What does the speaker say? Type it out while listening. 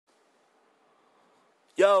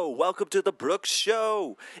Yo, welcome to the Brooks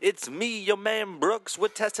Show. It's me, your man Brooks. We're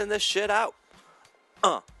testing this shit out.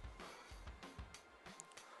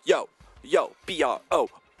 Yo,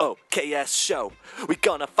 BROOKS show. We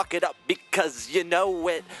gonna fuck it up because you know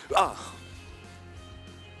it.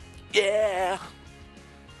 Yeah.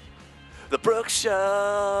 The Brooks Show.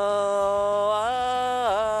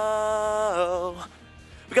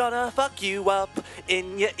 We're gonna fuck you up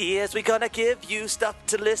in your ears. We're gonna give you stuff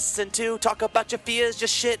to listen to. Talk about your fears, your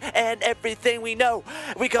shit, and everything we know.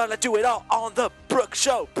 We're gonna do it all on the Brooks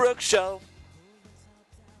Show. Brooks Show.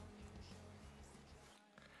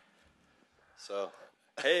 So,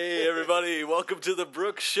 Hey everybody, welcome to the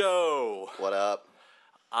Brooks Show. what up?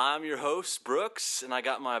 I'm your host, Brooks, and I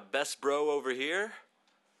got my best bro over here.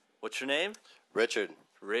 What's your name? Richard.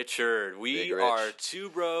 Richard. We Big Rich. are two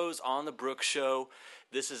bros on the Brooks Show.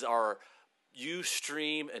 This is our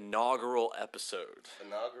Ustream inaugural episode.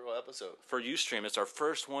 Inaugural episode. For Ustream, it's our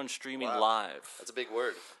first one streaming Wow. live. That's a big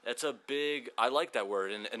word. I like that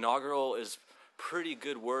word, and inaugural is pretty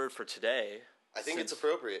good word for today. I think it's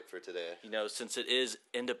appropriate for today. You know, since it is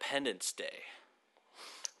Independence Day.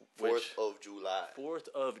 4th of July. 4th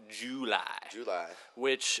of July. July.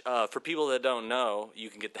 Which, for people that don't know, you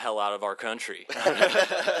can get the hell out of our country. I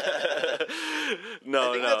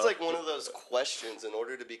think that's like one of those questions in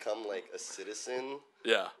order to become like a citizen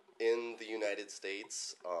Yeah. in the United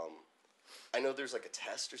States. I know there's like a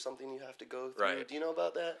test or something you have to go through. Right. Do you know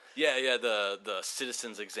about that? Yeah, the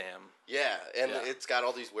citizens exam. Yeah, and Yeah. it's got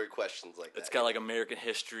all these weird questions like that. It's got like American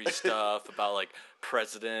history stuff about like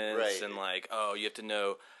presidents Right. and like, oh, you have to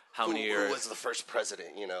know how who, many years. who was the first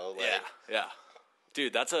president, you know? Like, Yeah.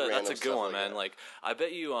 Dude, that's a Random good stuff one, like man. that. Like, I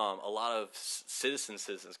bet you a lot of citizens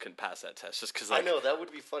can pass that test just because. I Like, know, that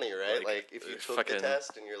would be funny, right? like, Like if you took fucking- the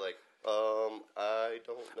test and you're like, I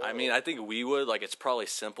don't know. I mean, I think we would. Like, it's probably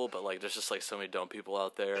simple, but like, there's just like so many dumb people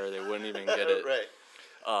out there. They wouldn't even get it.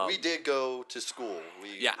 Right. We did go to school.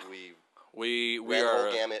 We We ran the are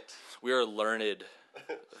whole gamut. we are learned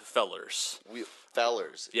fellers. We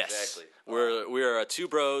fellers. Yes, Exactly. we're two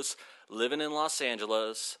bros living in Los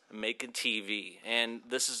Angeles, making TV, and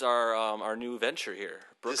this is our new venture here,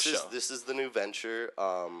 Brooks Show. This is the new venture.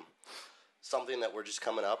 Something that we're just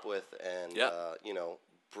coming up with, and Yeah. you know,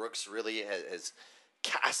 Brooks really has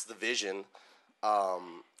cast the vision.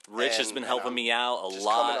 Rich has been helping me out a just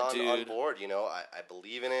lot, coming on dude. board. You know, I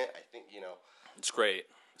believe in it. I think It's great.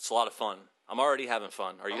 It's a lot of fun. I'm already having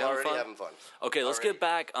fun. Are you I'm having already fun? having fun. Okay, let's Already. get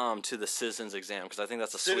back to the citizens exam because I think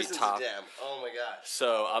that's a Citizens sweet topic. exam. Oh my gosh.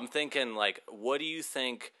 So I'm thinking, like, what do you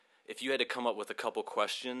think if you had to come up with a couple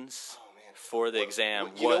questions for the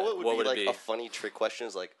exam? You know what would be it like be? a funny trick question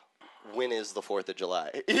is like, when is the 4th of July?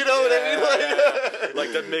 You know what I mean?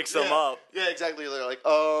 Like to mix them up. Yeah, exactly. They're like,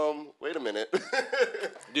 wait a minute.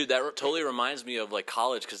 Dude, that totally reminds me of like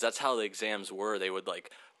college because that's how the exams were. They would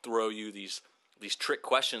like throw you these trick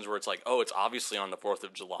questions where it's like, oh, it's obviously on the 4th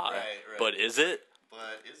of July, Right. but is it? But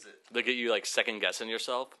is it? They get you like second guessing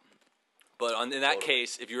yourself. But in that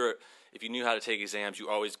case, if you knew how to take exams, you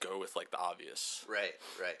always go with like the obvious. Right.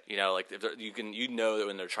 You know, like if you know that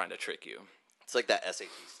when they're trying to trick you. It's like that SAT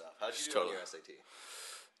stuff. How'd you do on Totally. your SAT?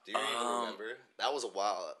 Do you even remember? That was a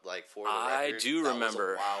while, like for the I record, do that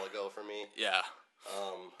remember. was a while ago for me. Yeah.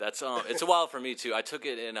 That's it's a while for me too. I took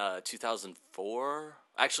it in 2004.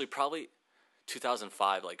 Actually, probably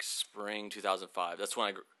 2005, like spring 2005. That's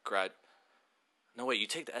when I grad. No, wait. You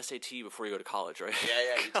take the SAT before you go to college, right?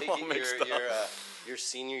 Yeah. You All take mixed your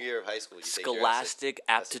senior year of high school. You take your Scholastic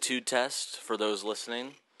Aptitude Test for those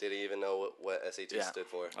listening. Didn't even know what SAT Yeah, stood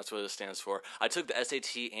for. that's what it stands for. I took the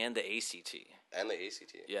SAT and the ACT. And the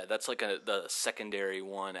ACT. Yeah, that's like the secondary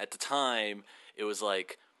one. At the time, it was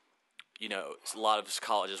like, you know, a lot of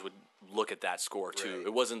colleges would look at that score too. Right.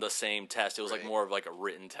 It wasn't the same test. It was like Right. more of like a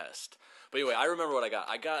written test. But anyway, I remember what I got.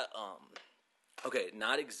 I got okay,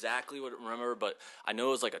 not exactly what I remember, but I know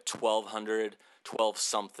it was like a 1200, 12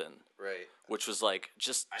 something. Right. Which was like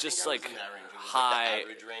just I think I like was in that range. It was like the high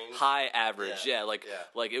average range. high average. Yeah, Yeah, like yeah.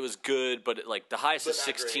 like it was good, but like the highest But is not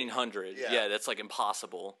great. 1600. Yeah. Yeah, that's like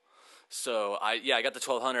impossible. So I got the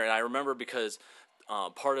 1200, and I remember because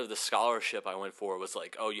part of the scholarship I went for was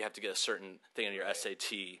like, oh, you have to get a certain thing on your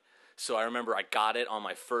SAT. So I remember I got it on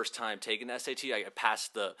my first time taking the SAT. I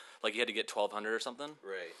passed the, like, you had to get 1200 or something.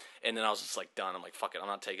 Right. And then I was just like done. I'm like, fuck it, I'm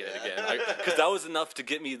not taking it again. Because that was enough to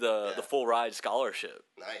get me the full ride scholarship.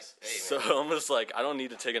 Nice. Hey, So man. I'm just like, I don't need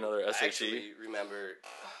to take another SAT. I actually remember,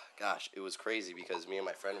 gosh, it was crazy because me and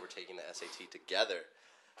my friend were taking the SAT together,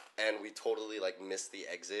 and we totally like missed the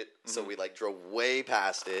exit. So we like drove way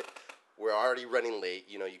past it. we're already running late.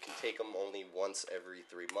 You know, you can take them only once every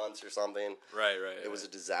 3 months or something. Right. It was a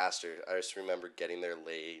disaster. I just remember getting there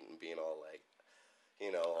late and being all like,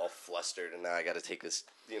 you know, all flustered, and now I got to take this,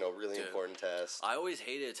 you know, really important test. I always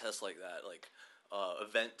hated a test like that, like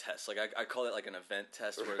event test. Like I call it like an event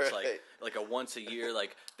test where it's like a once a year.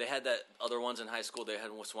 Like they had that other ones in high school. They had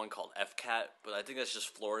one called FCAT, but I think that's just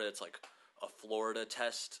Florida. It's like a Florida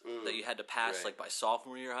test that you had to pass like by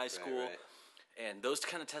sophomore year of high school. And those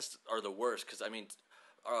kind of tests are the worst because I mean,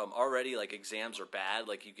 already like exams are bad.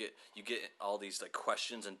 Like you get all these like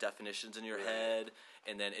questions and definitions in your head,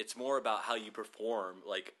 and then it's more about how you perform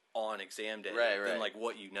like on exam day than like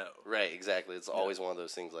what you know. Right, exactly. It's always one of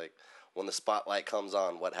those things like when the spotlight comes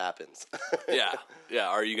on, what happens? yeah.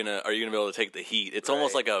 Are you gonna be able to take the heat? It's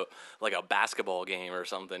almost like a basketball game or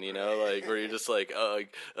something, you know, like where you're just like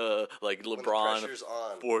LeBron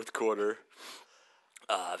fourth quarter.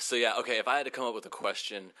 So yeah, okay. If I had to come up with a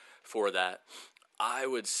question for that, I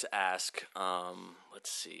would ask,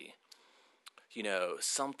 let's see, you know,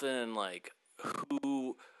 something like,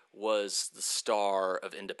 who was the star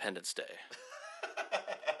of Independence Day?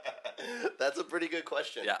 That's a pretty good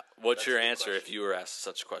question. Yeah. What's your answer if you were asked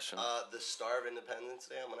such a question? The star of Independence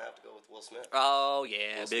Day, I'm going to have to go with Will Smith. Oh,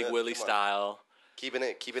 yeah. Big Willie style. Keeping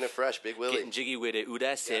it fresh, Big Willie. Getting jiggy with it. Ooh,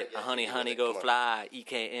 that's it. Yeah, honey, go fly.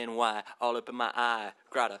 EKNY. All up in my eye.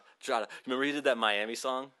 Grata. Remember he did that Miami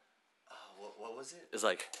song? What was it? It's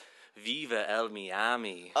like, Viva El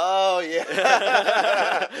Miami. Oh, yeah.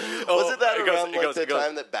 Wasn't that around the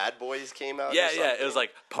time that Bad Boys came out? Yeah. It was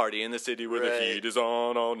like, party in the city where the heat is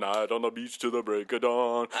on all night on the beach till the break of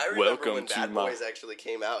dawn. I remember when Bad Boys actually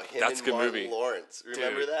came out. That's a good movie. Lawrence.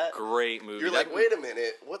 Remember that? Great movie. You're like, wait a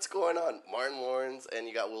minute. What's going on? Martin Lawrence and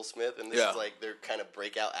you got Will Smith, and this is like their kind of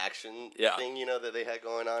breakout action thing, you know, that they had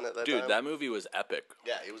going on at that time. Dude, that movie was epic.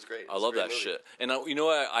 Yeah, it was great. I love that shit. And you know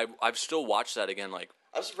what? I've still watched that again, like,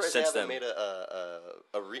 I'm surprised they haven't made a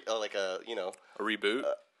reboot.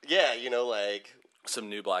 Yeah, you know, like some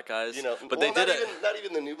new black guys. You know, but they did not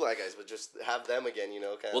even the new black guys, but just have them again. You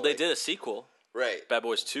know, kind of. Well, they did a sequel. Right. Bad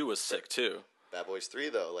Boys 2 was sick too. Bad Boys 3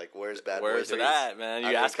 though, like where's Bad Boys 3? Where's it at, man?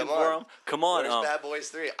 You asking for them? Come on. Where's Bad Boys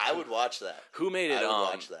 3? I would watch that. Who made it? I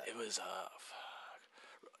would watch that. It was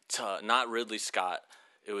not Ridley Scott.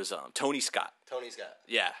 It was Tony Scott. Tony Scott.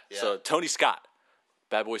 Yeah. So Tony Scott.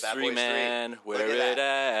 Bad Boys 3, man. Where it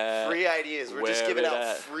at? Free ideas. We're just giving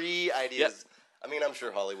out free ideas. Yep. I mean, I'm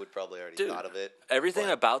sure Hollywood probably already thought of it. Everything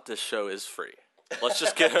about this show is free. Let's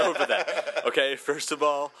just get over that. Okay, first of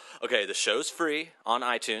all, the show's free on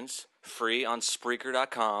iTunes, free on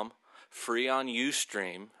Spreaker.com, free on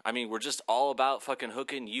Ustream. I mean, we're just all about fucking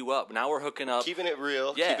hooking you up. Now we're hooking up. Keeping it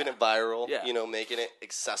real, keeping it viral, you know, making it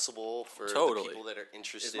accessible for the people that are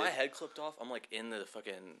interested. Is my head clipped off? I'm like in the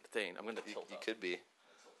fucking thing. I'm going to tilt You up. could be.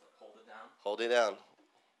 Hold Hold it down. it down.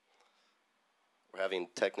 We're having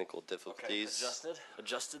technical difficulties.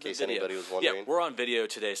 Adjusted in case the video. Anybody was wondering. Yeah, we're on video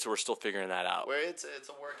today, so we're still figuring that out. It's a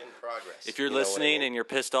work in progress. If you're listening and you're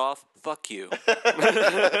pissed off, fuck you.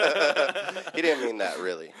 He didn't mean that,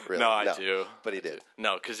 really. No, I do. But he did.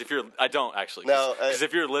 No, because I don't actually. No, because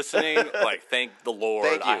if you're listening, like, thank the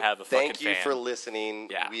Lord, I have a fucking fan. Thank you for listening.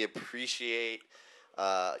 Yeah. We appreciate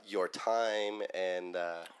your time and.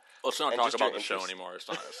 Let's not talk about the show anymore. It's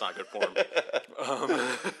not good form.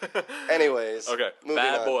 Anyways. Okay.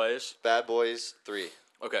 Bad Boys. Bad Boys 3.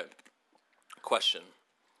 Okay. Question.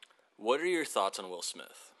 What are your thoughts on Will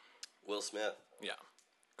Smith? Will Smith. Yeah.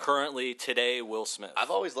 Currently, today, Will Smith.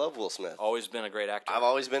 I've always loved Will Smith. Always been a great actor. I've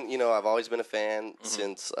always been a fan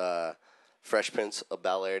since Fresh Prince of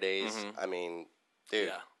Bel-Air days. I mean,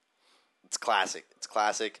 dude, it's classic. It's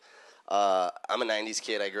classic. I'm a 90s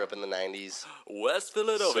kid. I grew up in the 90s. West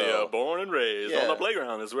Philadelphia, born and raised. On the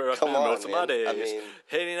playground is where I spent most of my days. I mean,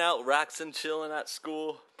 hanging out, Raxon, chilling at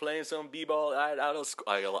school, playing some b-ball out of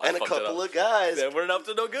school. And a couple of guys that weren't up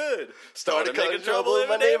to no good. Started making trouble in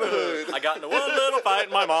my neighborhood. I got into one little fight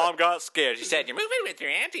and my mom got scared. She said, "You're moving with your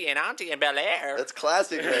auntie in Bel Air." That's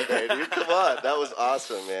classic right there, dude. Come on. That was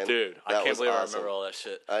awesome, man. Dude, I can't believe I remember all that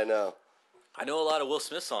shit. I know. I know a lot of Will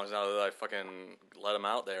Smith songs now that I fucking let him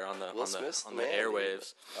out there on the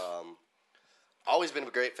airwaves. Always been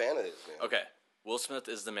a great fan of his, man. Okay, Will Smith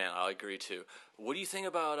is the man. I agree too. What do you think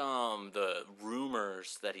about the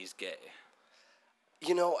rumors that he's gay?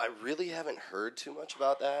 You know, I really haven't heard too much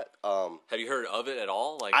about that. Have you heard of it at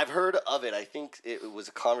all? Like, I've heard of it. I think it was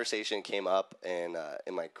a conversation that came up in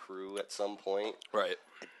my crew at some point. Right.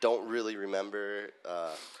 I don't really remember.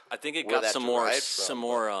 I think it got some more.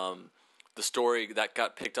 The story that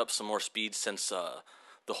got picked up some more speed since the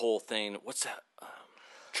whole thing. What's that?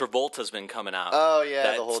 Travolta's been coming out. Oh yeah,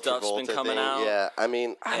 that the whole stuff's Travolta been coming thing. out. Yeah, I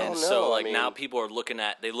mean, I don't know. So like I mean, now people are look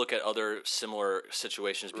at other similar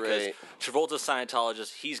situations because Right. Travolta's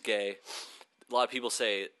Scientologist, he's gay. A lot of people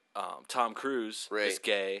say Tom Cruise is Right.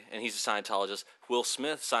 gay and he's a Scientologist. Will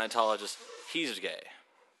Smith, Scientologist, he's gay.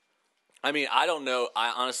 I mean, I don't know.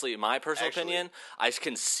 I honestly, in my personal opinion, I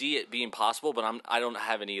can see it being possible, but I don't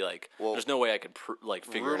have any there's no way I could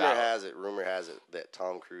figure it out. Rumor has it that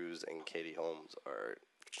Tom Cruise and Katie Holmes are.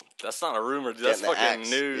 That's not a rumor, dude. That's Getting the fucking axe.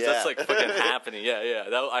 news. Yeah. That's like fucking happening. Yeah.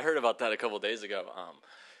 I heard about that a couple days ago.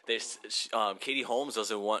 Katie Holmes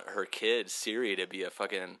doesn't want her kid Siri to be a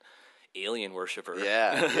fucking alien worshiper.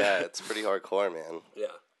 Yeah, it's pretty hardcore, man.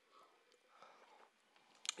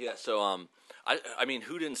 Yeah. So I mean,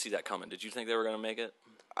 who didn't see that coming? Did you think they were gonna make it?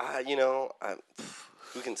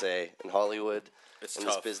 Who can say in Hollywood, It's in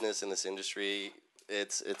tough. this business, in this industry,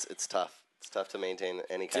 it's tough. It's tough to maintain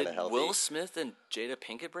any kind of Did healthy. Will Smith and Jada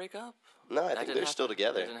Pinkett break up? No, I That think didn't they're happen? still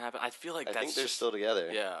together. That didn't happen. I feel like I that's think they're just- still together.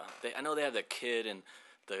 Yeah, I know they have the kid and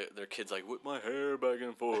their kid's like whip my hair back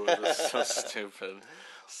and forth. It's so stupid.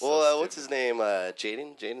 Well, what's his name?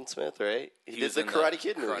 Jaden Smith, right? He did was the in Karate that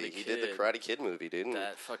Kid movie. Karate He did the Kid. Karate Kid movie, dude. And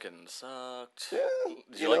That fucking sucked. yeah,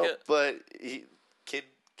 Did you like know, it? But kid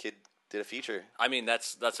did a feature. I mean,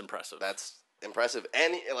 that's impressive. That's impressive,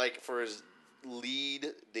 and for his lead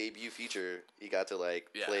debut feature, he got to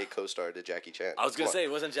play co-star to Jackie Chan. I was gonna Come say,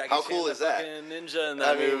 on. wasn't Jackie How Chan cool the is that? fucking ninja in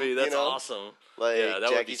that movie? That's awesome. Yeah, that would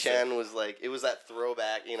Jackie be Chan sick. was it was that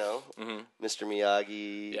throwback, Mr.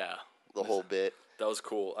 Miyagi, Yeah, the whole bit. that was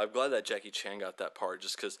cool. I'm glad that Jackie Chan got that part,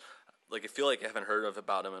 just because, I feel like I haven't heard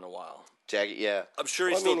about him in a while. Jackie, yeah. I'm sure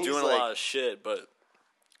he's still doing a lot of shit, but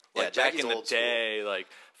back Jackie's in the old school. day,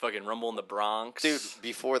 fucking Rumble in the Bronx, Dude,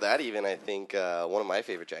 before that even, I think one of my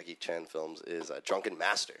favorite Jackie Chan films is Drunken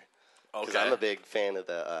Master. Because Okay, I'm a big fan of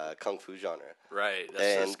the kung fu genre. right?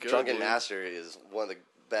 And good, Drunken dude. Master is one of the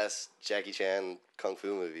best Jackie Chan kung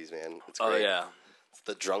fu movies, man. It's Oh great. yeah, It's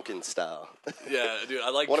the drunken style. yeah, dude. I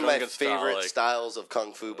like One of my drunken style, favorite styles of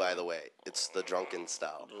kung fu, by the way. It's the drunken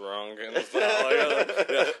style. Drunken style.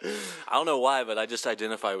 Yeah. I don't know why, but I just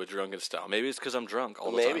identify with drunken style. Maybe it's because I'm drunk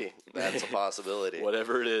all the time. Maybe. That's a possibility.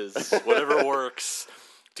 Whatever it is, whatever works.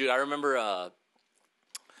 Dude, I remember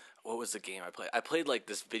what was the game I played? I played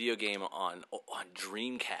this video game on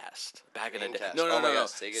Dreamcast back in the day. Dreamcast. No.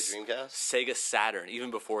 Sega Dreamcast? Sega Saturn,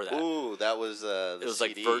 even before that. Ooh, that was the it was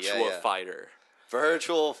CD. Virtua Fighter.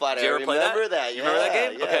 Virtual Fighter. Did you ever I play that? remember that. You remember that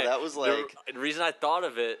game? Yeah, Okay. that was The reason I thought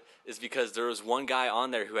of it is because there was one guy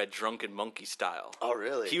on there who had Drunken Monkey style. Oh,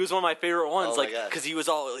 really? He was one of my favorite ones, Oh my God. because he's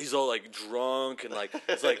all drunk and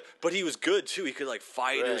it's but he was good too. He could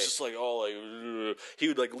fight. And it was Right. just he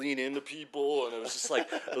would lean into people, and it was just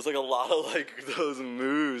it was a lot of those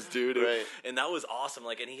moves, dude. Right. And that was awesome.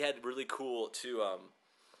 And he had really cool too.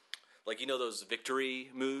 Those victory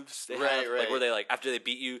moves they have, Right. where they after they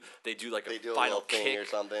beat you, they do a They do a final little thing kick or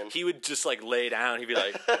something. He would just lay down. He'd be all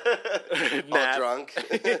nap. drunk.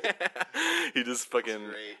 He just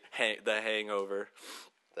fucking great. the Hangover.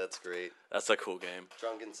 That's great. That's a cool game.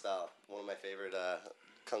 Drunken style. One of my favorite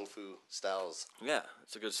kung fu styles. Yeah,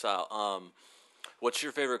 it's a good style. What's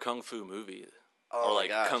your favorite kung fu movie? Oh or my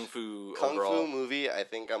gosh. kung fu Kung overall? fu movie, I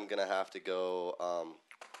think I'm going to have to go...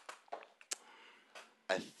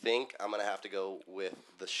 I think I'm going to have to go with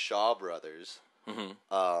the Shaw Brothers.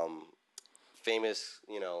 Mm-hmm. Famous,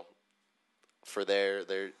 for their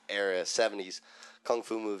era, 70s kung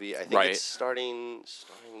fu movie. I think Right. it's starting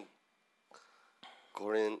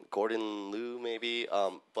Gordon Liu, maybe.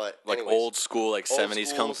 But anyways, old school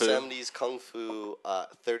 70s kung fu. 70s kung fu.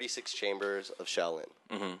 36 Chambers of Shaolin.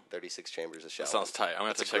 36 Chambers of Shaolin. That sounds tight. I'm gonna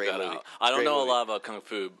have to It's a check great that movie. out. It's I a don't great know movie. a lot about kung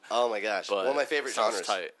fu, Oh my gosh, but one of my favorite sounds genres.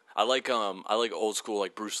 tight. I like old school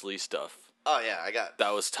Bruce Lee stuff. Oh yeah, I got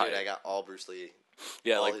That was tight. Dude, I got all Bruce Lee.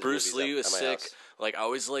 Yeah, all his Bruce movies Lee was at my sick. house. I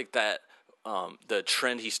always liked that the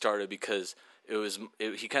trend he started because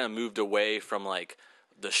he kind of moved away from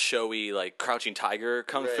the showy Crouching Tiger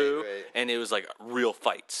kung fu, right. and it was real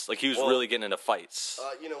fights. He was really getting into fights.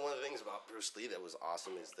 One of the things about Bruce Lee that was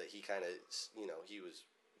awesome is that he kind of, he was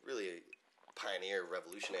really a pioneer,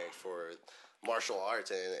 revolutionary for martial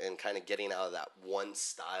arts and kind of getting out of that one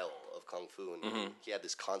style of kung fu. And he had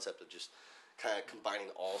this concept of just kind of combining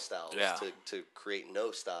all styles to create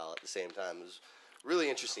no style at the same time. It was a really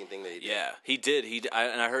interesting thing that he did. Yeah, he did.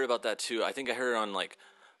 And I heard about that too. I think I heard it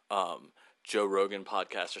on Joe Rogan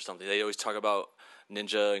podcast or something. They always talk about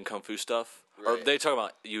ninja and kung fu stuff. Or Right. they talk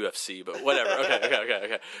about UFC, but whatever.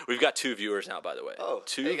 Okay. We've got 2 viewers now, by the way. Oh,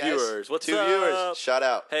 two hey guys. viewers. What's 2 up? viewers. Shout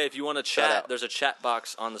out. Hey, if you want to Shout chat, out. there's a chat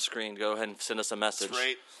box on the screen. Go ahead and send us a message. It's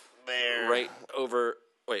right there. Right over.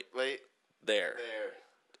 Wait, Wait. there. There.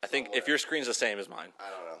 I think if your screen's the same as mine. I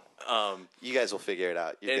don't know. You guys will figure it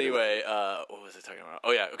out. Anyway, what was I talking about?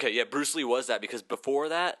 Oh yeah, okay, yeah. Bruce Lee was that because before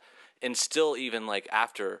that, and still even like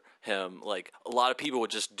after him, like a lot of people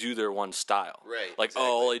would just do their one style. Right. Like exactly.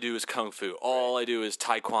 all I do is kung fu. All I do is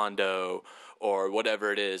taekwondo or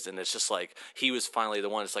whatever it is, and it's just like he was finally the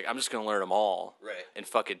one. It's like I'm just gonna learn them all. Right. And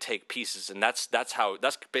fucking take pieces, and that's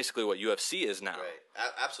basically what UFC is now.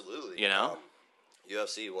 Right. Absolutely. You know.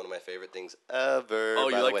 UFC, one of my favorite things ever. Oh,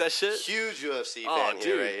 you like that shit? Huge UFC fan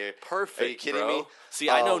here, right here. Perfect. Are you kidding me? See,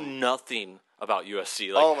 I know nothing about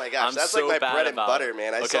UFC. Like, oh my gosh, that's so like my bread and butter, it.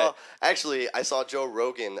 man. I saw Joe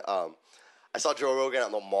Rogan. I saw Joe Rogan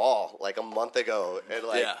at the mall like a month ago, and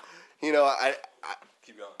like, you know, I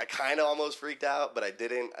keep going. I kind of almost freaked out, but I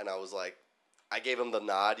didn't, and I was like, I gave him the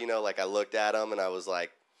nod, you know, like I looked at him and I was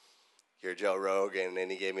like, "You're Joe Rogan," and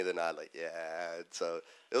he gave me the nod, like, yeah. So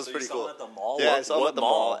it was pretty cool. You saw him at the mall? Yeah, I saw him what at the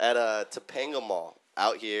mall? at Topanga Mall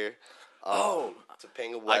out here.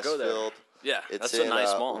 Topanga I go there. Westfield. Yeah, It's that's a in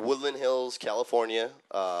nice mall. Woodland Hills, California,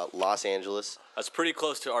 Los Angeles. That's pretty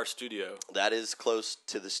close to our studio. That is close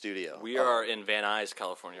to the studio. We are in Van Nuys,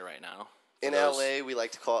 California right now. In LA, we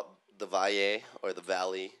like to call it the Valle or the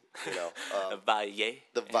Valley. You know, Valle.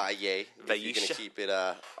 the Valle. If you're Vallecia. gonna keep it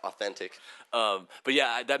authentic. But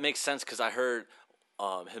yeah, that makes sense because I heard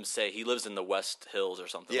him say he lives in the West Hills or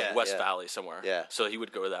something, like West Valley somewhere. Yeah. So he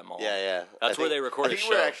would go to that mall. Yeah. That's where they recorded. I think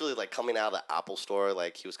we were actually like coming out of the Apple store.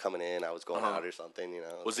 Like he was coming in, I was going out or something. You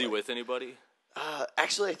know. Was he with anybody?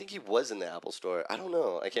 Actually, I think he was in the Apple store. I don't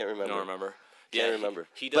know. I can't remember. You don't remember? Can't remember.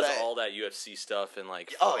 He does all that UFC stuff and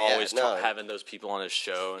like always having those people on his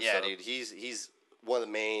show. And stuff. Dude, he's one of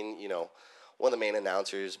the main, one of the main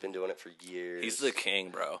announcers. Been doing it for years. He's the king,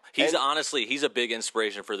 bro. He's a big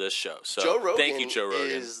inspiration for this show. So Joe Rogan thank you, Joe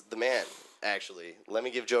Rogan. Is the man. Actually, let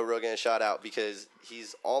me give Joe Rogan a shout out because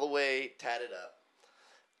he's all the way tatted up.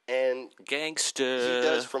 And gangster. He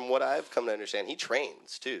does, from what I've come to understand, he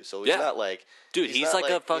trains too. So he's not like, dude. He's like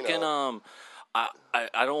a fucking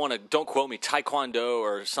I don't quote me, taekwondo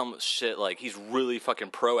or some shit. Like he's really fucking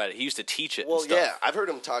pro at it. He used to teach it. Well, and stuff. yeah, I've heard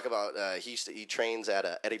him talk about he trains at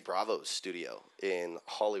Eddie Bravo's studio in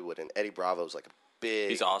Hollywood, and Eddie Bravo's like a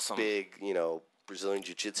he's awesome, big Brazilian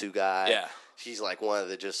jiu-jitsu guy. Yeah, he's like one of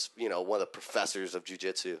the professors of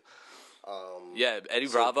jiu-jitsu. Eddie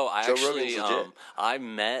Bravo. I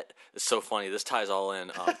met. It's so funny. This ties all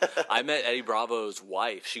in. I met Eddie Bravo's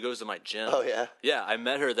wife. She goes to my gym. Oh yeah. Yeah, I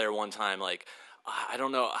met her there one time. Like, I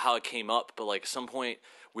don't know how it came up, but like at some point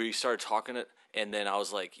we started talking it, and then I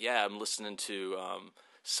was like, yeah, I'm listening to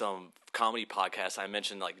some comedy podcast. I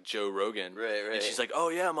mentioned like Joe Rogan, right. And she's like, "Oh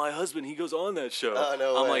yeah, my husband, he goes on that show." Oh,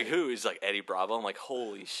 no I'm way. like, "Who?" He's like, "Eddie Bravo." I'm like,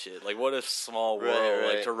 "Holy shit!" Like, what a small world,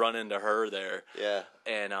 like to run into her there. Yeah,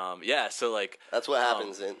 and so like that's what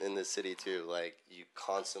happens in this city too. Like you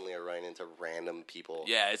constantly are running into random people.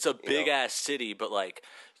 Yeah, it's a big ass city, but like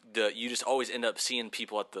you just always end up seeing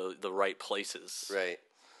people at the right places. Right.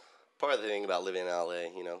 Part of the thing about living in LA,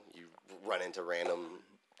 you run into random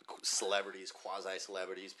celebrities,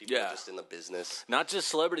 quasi-celebrities, people just in the business. Not just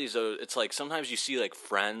celebrities, though. It's like sometimes you see like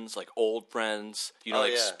friends, like old friends,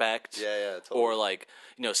 expect. Yeah, totally. Or like,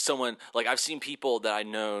 someone, like I've seen people that I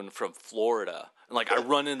known from Florida. And like I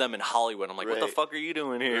run into them in Hollywood. I'm like, what the fuck are you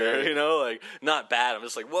doing here? Right. Like not bad. I'm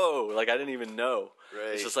just like, whoa, like I didn't even know.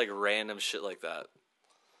 Right. It's just like random shit like that.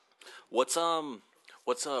 What's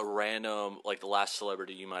a random, like the last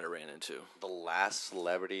celebrity you might have ran into? The last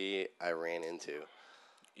celebrity I ran into.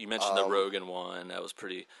 You mentioned the Rogan one. That was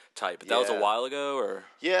pretty tight. But that was a while ago, or?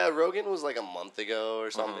 Yeah, Rogan was like a month ago or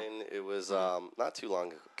something. It was not too long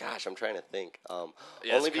ago. Gosh, I'm trying to think.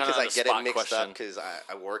 Only because I get it mixed up because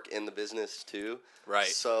I work in the business too. Right.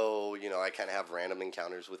 So, I kind of have random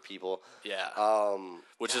encounters with people. Yeah.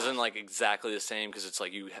 Which isn't like exactly the same because it's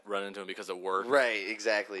like you run into them because of work. Right,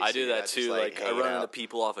 exactly. I do that too. Like I run into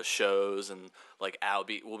people off of shows and like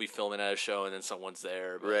we'll be filming at a show and then someone's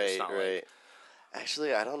there. But it's not right. Like,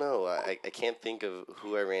 actually, I don't know. I can't think of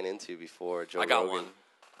who I ran into before Joe Rogan.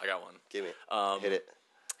 I got one. Give me. Hit it.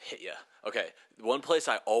 Hit ya. Okay. One place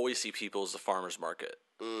I always see people is the farmer's market.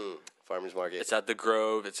 Farmer's market. It's at the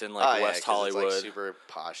Grove. It's in like West Hollywood. It's like super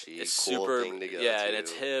poshy. It's cool super thing to go yeah, to. and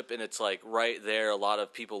it's hip, and it's like right there. A lot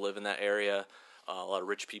of people live in that area. A lot of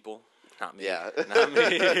rich people. Not me. Yeah. Not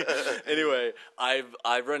me. Anyway,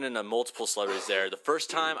 I've run into multiple celebrities there. The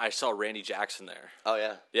first time I saw Randy Jackson there. Oh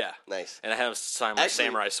yeah. Yeah. Nice. And I had him sign my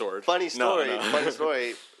samurai sword. Funny story. No. Funny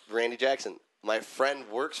story. Randy Jackson. my friend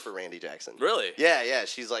works for Randy Jackson. Really? Yeah.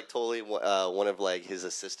 She's like totally one of like his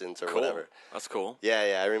assistants or Cool. whatever. That's cool.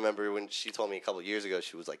 Yeah. I remember when she told me a couple of years ago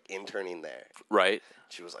she was like interning there. Right.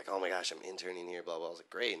 She was like, "Oh my gosh, I'm interning here." Blah blah. I was like,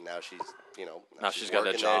 "Great!" And now she's, now she's got a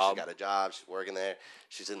working job. there. She's got a job. She's working there.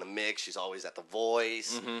 She's in the mix. She's always at the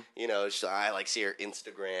Voice. Mm-hmm. I like see her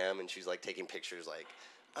Instagram, and she's like taking pictures. Like,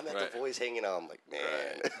 I'm at the Voice hanging out. I'm like,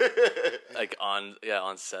 man, like on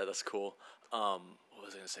set. That's cool. What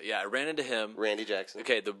was I gonna say? Yeah, I ran into him. Randy Jackson.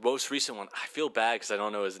 Okay, the most recent one. I feel bad because I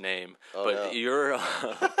don't know his name. Oh, but no. you're,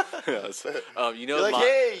 You're like,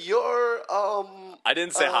 hey, you're I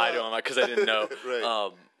didn't say hi to him because I didn't know.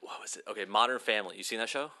 Right. What was it? Okay, Modern Family. You seen that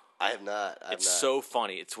show? I have not. It's so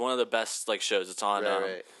funny. It's one of the best like shows. It's on.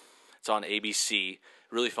 Right. It's on ABC.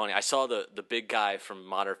 Really funny. I saw the big guy from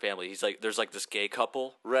Modern Family. He's like, there's like this gay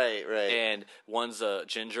couple. Right. And one's a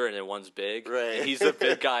ginger and then one's big. Right. And he's the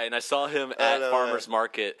big guy. And I saw him at Farmer's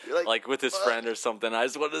Market, like with his friend or something. I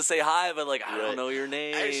just wanted to say hi, but like I don't know your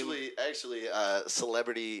name. Actually,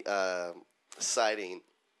 celebrity sighting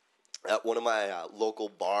at one of my local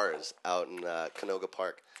bars out in Canoga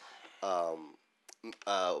Park.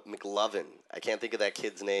 McLovin. I can't think of that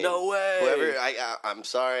kid's name. No way. Whoever. I'm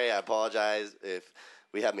sorry. I apologize if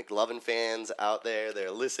we have McLovin fans out there.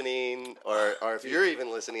 They're listening, or if you're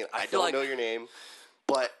even listening. I don't know your name,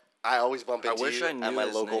 but I always bump into you at my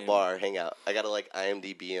local bar. Hang out. I gotta like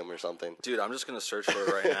IMDb him or something. Dude, I'm just gonna search for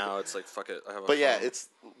it right now. It's like fuck it. I have a But yeah, phone. it's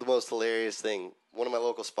the most hilarious thing. One of my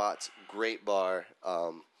local spots. Great bar.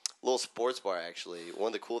 Little sports bar actually. One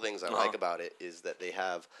of the cool things I like about it is that they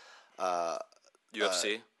have.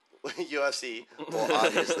 UFC. UFC. Well,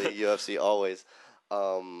 obviously UFC always.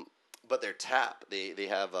 But they're tap. They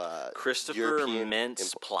have Christopher European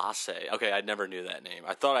Mintz-Plasse. Okay, I never knew that name.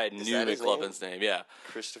 I thought I knew McLovin's name. Yeah.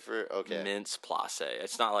 Christopher. Okay. Mintz-Plasse.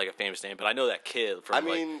 It's not like a famous name, but I know that kid from.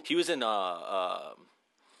 He was in what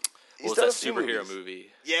was that superhero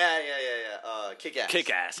movie? Yeah. Kick-Ass.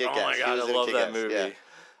 Kick-Ass. Oh my god, I love that movie. Yeah.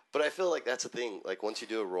 But I feel like that's the thing. Like, once you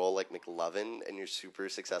do a role like McLovin and you're super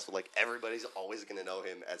successful, like, everybody's always going to know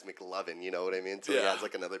him as McLovin. You know what I mean? So he has,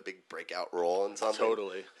 like, another big breakout role and something.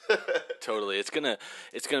 Totally. It's gonna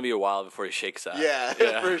be a while before he shakes out. Yeah,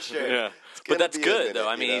 for sure. Yeah. But that's good, though.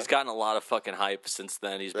 I mean, he's gotten a lot of fucking hype since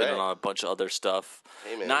then. He's been on a bunch of other stuff.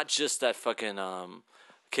 Hey, man. Not just that fucking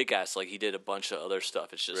Kick-Ass. Like, he did a bunch of other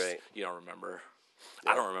stuff. It's just, you don't remember.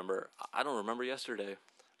 Yeah. I don't remember yesterday.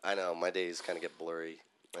 I know. My days kind of get blurry.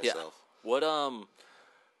 Myself. Yeah.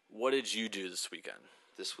 What did you do this weekend?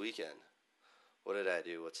 What did I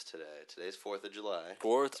do? What's today? Today's 4th of July.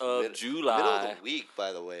 4th of July. Middle of the week,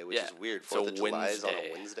 by the way, which is weird. 4th of July is on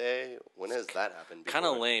a Wednesday. When has that happened before?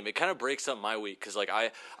 Kind of lame. It kind of breaks up my week because like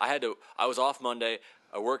I was off Monday.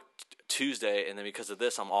 I worked Tuesday, and then because of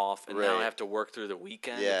this, I'm off, and now I have to work through the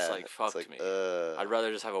weekend. Yeah, it's like, fuck me. I'd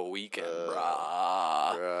rather just have a weekend, bruh.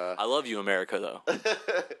 I love you, America, though.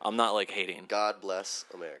 I'm not, like, hating. God bless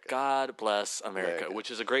America. God bless America,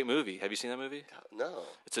 which is a great movie. Have you seen that movie? No.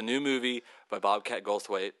 It's a new movie by Bobcat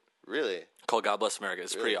Goldthwait. Really? Called God Bless America.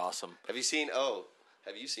 It's pretty awesome. Have you seen,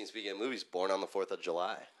 speaking of movies, Born on the 4th of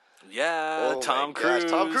July? Yeah, Tom Cruise.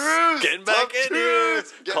 Tom Cruise. Getting back in here.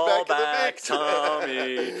 Call back, in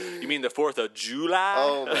Tommy. You mean the 4th of July?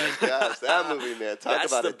 Oh, my gosh. That movie, man.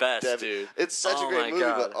 That's the best, dude. It's such a great movie,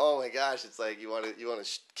 but oh, my gosh. It's like you want to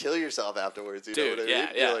kill yourself afterwards. You know what I mean?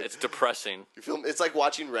 Yeah. It's depressing. It's like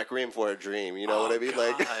watching Requiem for a Dream. You know what I mean?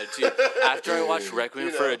 God, like, dude, after I watched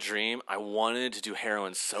Requiem for a Dream, I wanted to do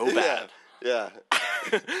heroin so bad. Yeah.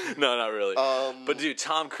 No, not really. But dude,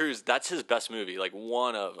 Tom Cruise, that's his best movie. Like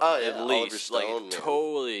one of them, at least. Stone, like man.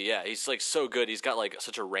 Totally, yeah. He's like so good. He's got like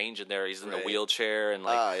such a range in there. He's in the wheelchair and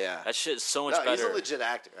like that shit's so much better. He's a legit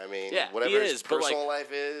actor. I mean, whatever he is, his personal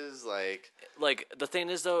life is, like. Like the thing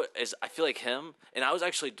is though, is I feel like him, and I was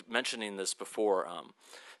actually mentioning this before.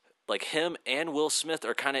 Like him and Will Smith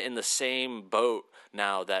are kind of in the same boat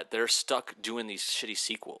now that they're stuck doing these shitty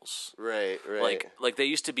sequels. Right. Like they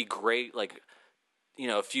used to be great, like, you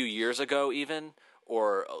know, a few years ago even,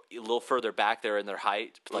 or a little further back there in their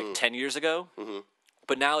height, like 10 years ago. Mm-hmm.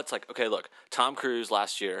 But now it's like, okay, look, Tom Cruise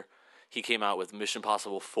last year, he came out with Mission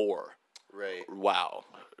Impossible 4. Right. Wow.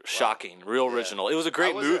 Shocking. Real original. It was a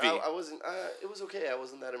great movie. I wasn't, it was okay. I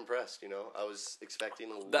wasn't that impressed, you know. I was expecting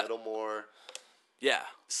a little more... Yeah,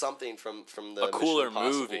 something from the cooler Mission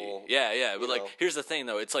Impossible, movie. Yeah. But like, here's the thing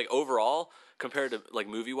though. It's like overall, compared to like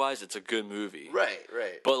movie wise, it's a good movie. Right.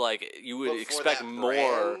 But like, you would expect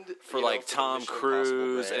more for like Tom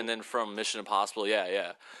Cruise, and then from Mission Impossible.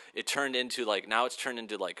 Yeah. It turned into like now it's turned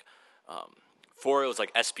into like Before it was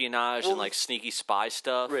like espionage and like sneaky spy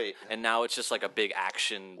stuff, right? And now it's just like a big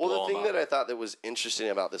action. Well, the thing that I thought that was interesting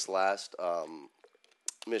about this last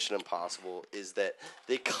Mission Impossible is that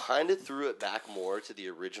they kind of threw it back more to the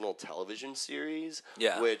original television series,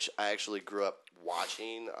 which I actually grew up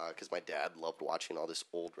watching because my dad loved watching all this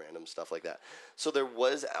old random stuff like that. So there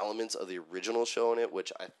was elements of the original show in it,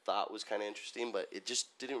 which I thought was kind of interesting, but it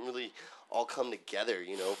just didn't really all come together,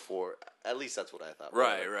 for at least that's what I thought.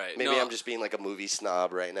 Right. Maybe I'm just being like a movie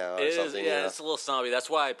snob right now or something. It's a little snobby. That's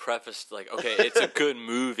why I prefaced like, okay, it's a good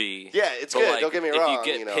movie. Yeah, it's good. Like, don't get me wrong. If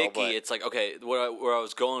you get picky, it's like, okay, where I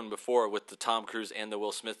was going before with the Tom Cruise and the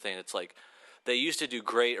Will Smith thing, it's like they used to do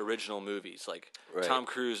great original movies, like Tom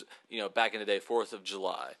Cruise, back in the day, 4th of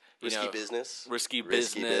July. Risky Business. Risky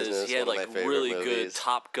Business. He had like really good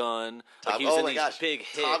Top Gun. He was in these big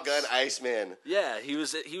hits. Top Gun, Iceman. Yeah, he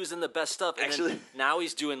was in the best stuff. And actually, now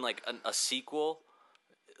he's doing like a sequel.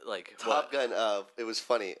 Like Top Gun. It was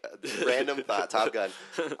funny. Random thought. Top Gun.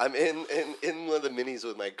 I'm in one of the minis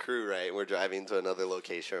with my crew, right? And we're driving to another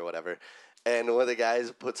location or whatever, and one of the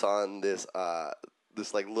guys puts on this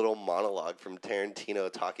like little monologue from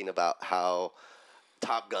Tarantino talking about how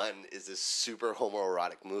Top Gun is this super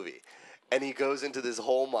homoerotic movie. And he goes into this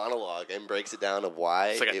whole monologue and breaks it down of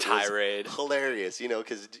why. It's like a tirade. Hilarious,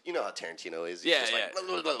 because you know how Tarantino is. He's just like,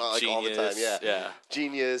 blah, blah, blah, like Genius, all the time. Yeah.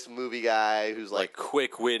 Genius, movie guy who's like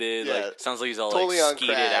quick-witted. Yeah, like sounds like he's all totally like on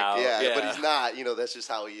skeeted crack, out. Yeah, but he's not. That's just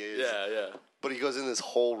how he is. Yeah. But he goes in this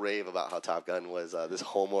whole rave about how Top Gun was this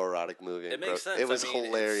homoerotic movie. It makes sense. It was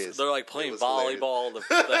hilarious. They're like playing volleyball, the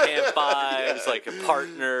hand fives, like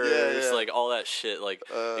partners, like all that shit. Like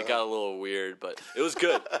it got a little weird, but it was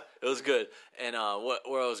good. It was good. And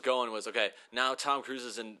where I was going was, okay, now Tom Cruise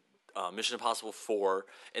is in Mission Impossible 4,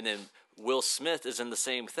 and then Will Smith is in the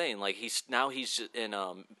same thing. Like he's in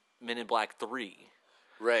Men in Black 3.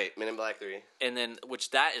 Right, Men in Black 3. And then,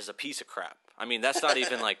 which that is a piece of crap. I mean, that's not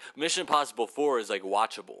even like Mission Impossible 4 is like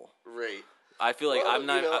watchable. Right. I feel like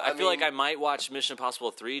I feel like I might watch Mission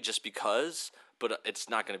Impossible 3 just because, but it's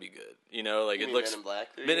not going to be good. Like you it mean looks Men in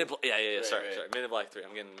Black 3? Yeah. Right, Sorry. Men in Black 3.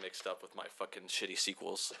 I'm getting mixed up with my fucking shitty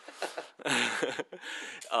sequels.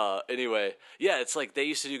 Anyway, yeah, it's like they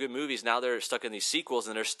used to do good movies. Now they're stuck in these sequels,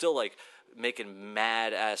 and they're still like making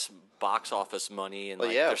mad ass box office money, and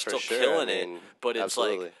they're still killing it. But it's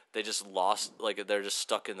like they just lost. Like they're just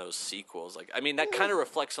stuck in those sequels. Like I mean, that kind of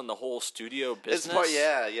reflects on the whole studio business.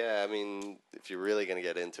 Yeah. I mean, if you're really gonna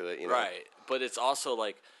get into it, right. But it's also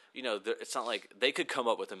like it's not like they could come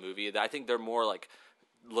up with a movie. I think they're more like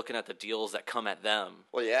looking at the deals that come at them.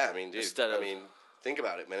 Well, yeah. I mean, dude. Think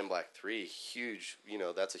about it. Men in Black 3, huge.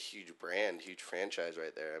 That's a huge brand, huge franchise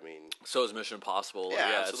right there. I mean, so is Mission Impossible.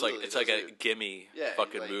 Yeah, it's like a gimme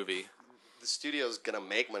fucking movie. The studio's gonna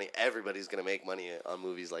make money. Everybody's gonna make money on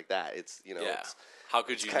movies like that. It's it's, how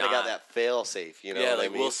could you kind of got that fail safe? Yeah,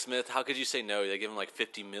 like Will Smith. How could you say no? They give him like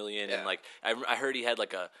 $50 million, and like I heard he had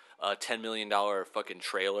like a $10 million fucking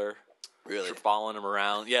trailer. Really? For following him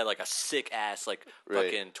around. Yeah, like a sick ass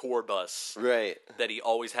fucking tour bus. Right. That he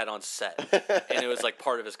always had on set. And it was like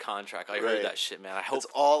part of his contract. I heard that shit, man. I hope it's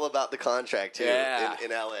all about the contract too. Yeah.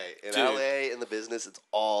 In LA. LA in the business, it's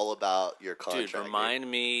all about your contract. Dude, remind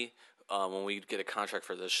me when we get a contract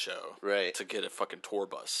for this show. Right. To get a fucking tour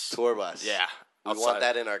bus. Tour bus. Yeah. We want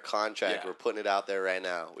that in our contract. Yeah. We're putting it out there right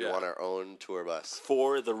now. We Yeah. want our own tour bus.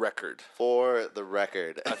 For the record. For the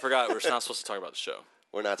record. I forgot we're not supposed to talk about the show.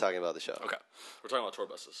 We're not talking about the show. Okay. We're talking about tour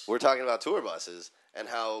buses. We're talking about tour buses and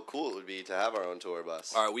how cool it would be to have our own tour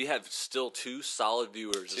bus. All right, we have still 2 solid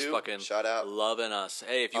viewers just fucking shout out. Loving us.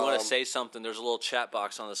 Hey, if you want to say something, there's a little chat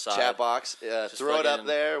box on the side. Chat box. Throw it up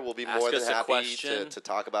there. We'll be more than happy to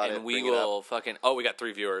talk about it. And we will fucking... Oh, we got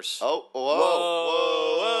 3 viewers. Oh, whoa.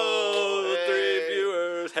 Hey. 3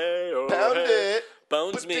 viewers. Hey, oh, Pound hey. it.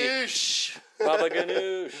 Bones Badoosh. me. Baba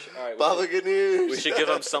Ganoush. All right, Baba Ganoush. We should give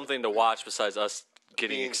them something to watch besides us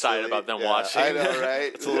getting excited about them watching. I know,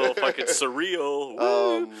 right? It's a little fucking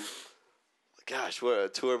surreal. Gosh, we're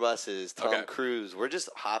tour buses, Tom Cruise. We're just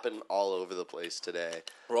hopping all over the place today.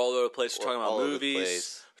 We're all over the place. We're talking about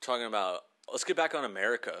movies. We're talking about... Let's get back on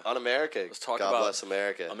America. On America. Let's talk God about bless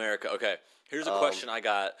America. America. Okay. Here's a question I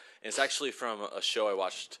got, and it's actually from a show I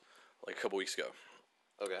watched like a couple weeks ago.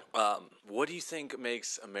 Okay. What do you think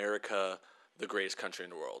makes America the greatest country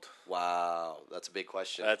in the world? Wow, that's a big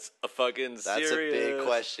question. That's a fucking serious... That's a big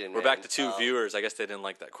question, We're back to 2 viewers. I guess they didn't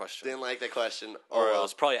like that question. Didn't like that question. Or it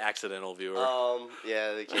was probably an accidental viewer.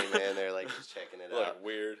 Yeah, they came in. They're like just checking it out.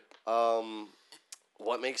 Weird.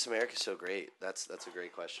 What makes America so great? That's a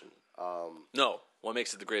great question. No, what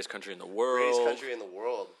makes it the greatest country in the world? Greatest country in the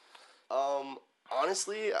world.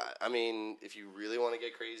 honestly, I mean, if you really want to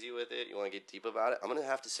get crazy with it, you want to get deep about it, I'm going to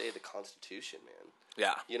have to say the Constitution, man.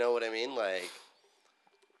 Yeah. You know what I mean? Like,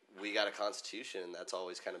 we got a Constitution, and that's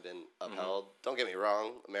always kind of been upheld. Mm-hmm. Don't get me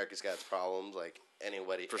wrong. America's got its problems like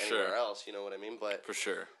anywhere else, you know what I mean? But for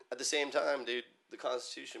sure. At the same time, dude, the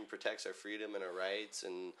Constitution protects our freedom and our rights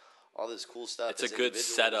and all this cool stuff. It's a good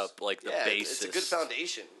setup, like the basis. It's a good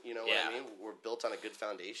foundation. You know what I mean? We're built on a good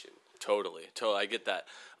foundation. Totally. I get that.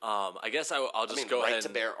 I guess I'll just go ahead. Right to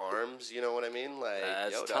bear arms. You know what I mean? Like,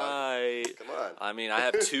 that's tight. Come on. I mean, I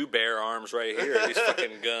have 2 bare arms right here. These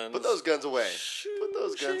fucking guns. Put those guns away. Put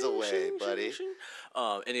those guns away, buddy.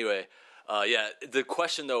 Anyway. The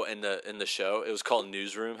question though in the show, it was called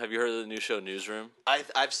Newsroom. Have you heard of the new show Newsroom?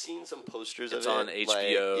 I've seen some posters of it. It's on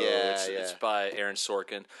HBO. It's by Aaron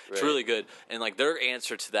Sorkin. It's really good. And like their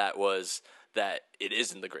answer to that was that it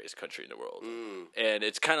isn't the greatest country in the world. And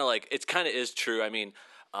it's kind of is true. I mean,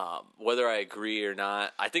 whether I agree or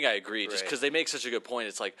not, I think I agree just because they make such a good point.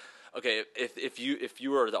 It's like, okay, if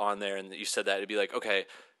you were on there and you said that, it'd be like, okay,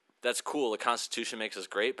 that's cool. The Constitution makes us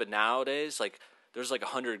great, but nowadays, like, there's like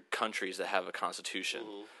 100 countries that have a constitution,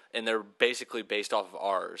 and they're basically based off of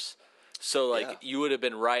ours. So like you would have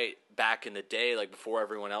been right back in the day, like before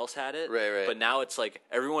everyone else had it. Right. But now it's like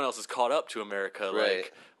everyone else is caught up to America. Right.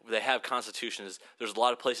 Like they have constitutions. There's a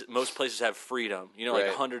lot of places. Most places have freedom. You know, like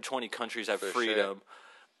 120 countries have freedom.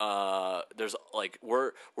 Sure. There's like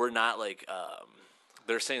we're not like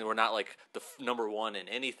they're saying we're not like the number one in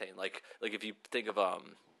anything. Like if you think of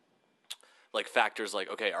like factors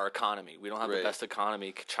like, okay, our economy. We don't have the best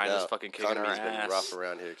economy. China's fucking kicking our ass. Economy's been rough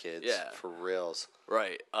around here, kids. Yeah. For reals.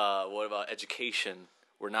 Right. What about education?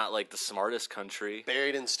 We're not like the smartest country.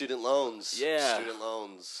 Buried in student loans. Yeah. Student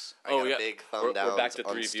loans. I got a big thumb down. We're back to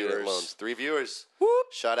 3 viewers. Loans. 3 viewers. Whoop.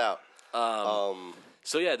 Shout out.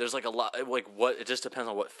 So yeah, there's like a lot. Like what? It just depends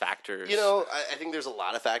on what factors. You know, I think there's a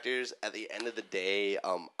lot of factors. At the end of the day,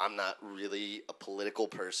 I'm not really a political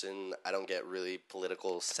person. I don't get really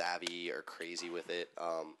political savvy or crazy with it.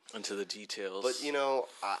 Into the details. But you know,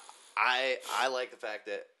 I like the fact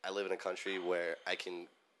that I live in a country where I can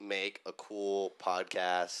make a cool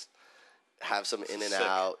podcast, have some in and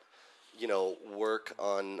out. You know, work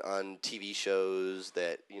on TV shows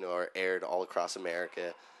that are aired all across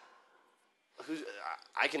America.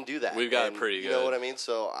 I can do that. We've got it pretty good. You know what I mean?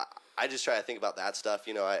 So I just try to think about that stuff.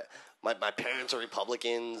 You know, my parents are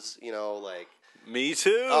Republicans. You know, like me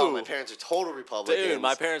too. Oh, my parents are total Republicans. Dude,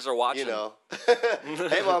 my parents are watching. You know,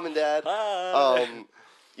 hey mom and dad. Hi.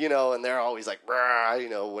 You know, and they're always like, brah, you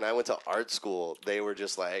know, when I went to art school, they were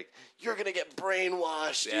just like, you're gonna get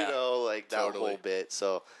brainwashed. You know, like that whole bit.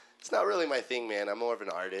 So. It's not really my thing, man. I'm more of an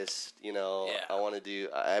artist, you know. Yeah.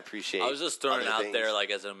 I appreciate. I was just throwing it out there,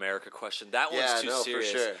 like as an America question. That one's too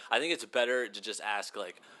serious. For sure. I think it's better to just ask,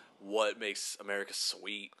 like, what makes America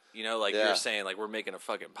sweet? You know, like you're saying, like we're making a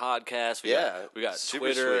fucking podcast. We got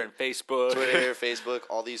Twitter and Facebook,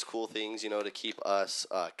 all these cool things, you know, to keep us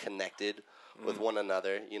connected with one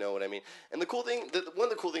another. You know what I mean? And the cool thing, one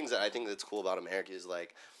of the cool things that I think that's cool about America is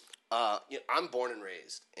like, I'm born and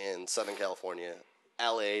raised in Southern California.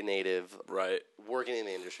 LA native, right? Working in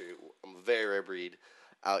the industry. I'm a very rare breed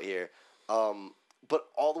out here. But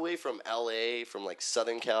all the way from LA, from like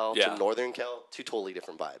Southern Cal to Northern Cal, 2 totally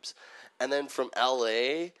different vibes. And then from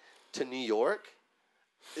LA to New York,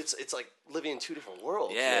 it's like living in 2 different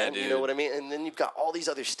worlds. Yeah, man. dude. You know what I mean? And then you've got all these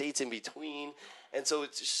other states in between. And so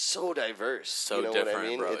it's just so diverse. So you know different, what I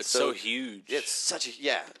mean? bro. It's so huge. It's such a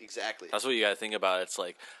exactly. That's what you got to think about. It's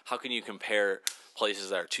like, how can you compare places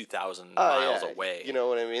that are 2,000 miles away? You know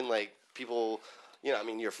what I mean? Like people, you know, I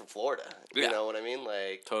mean, you're from Florida. You know what I mean?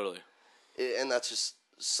 Like totally. And that's just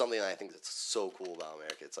something I think that's so cool about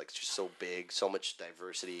America. It's like it's just so big, so much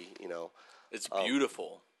diversity. You know, it's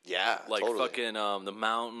beautiful. Yeah, like totally. fucking the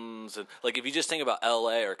mountains and like if you just think about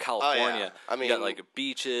LA or California, I mean, you got like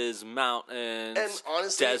beaches, mountains, and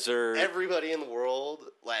honestly, desert. Everybody in the world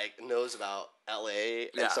like knows about LA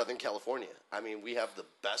and Southern California. I mean, we have the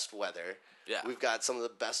best weather. Yeah, we've got some of the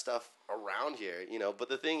best stuff around here. You know, but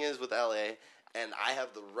the thing is with LA, and I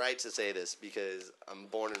have the right to say this because I'm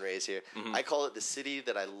born and raised here. Mm-hmm. I call it the city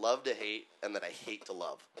that I love to hate and that I hate to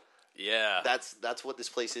love. Yeah. That's what this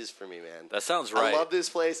place is for me, man. That sounds right. I love this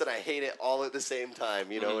place and I hate it all at the same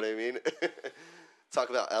time. You know what I mean? Talk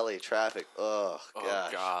about LA traffic. Oh, gosh. Oh,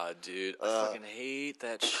 God, dude. I fucking hate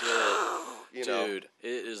that shit. Dude,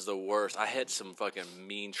 it is the worst. I had some fucking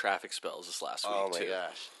mean traffic spells this last week, too. Oh, my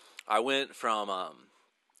gosh. I went from,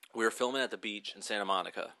 we were filming at the beach in Santa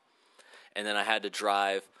Monica, and then I had to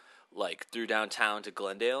drive like through downtown to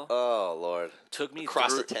Glendale. Oh Lord! Took me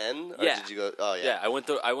across through, the 10. Or yeah. did you go? Oh yeah. Yeah, I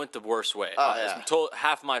went the worst way. Oh, It's yeah.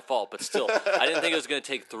 half my fault, but still, I didn't think it was gonna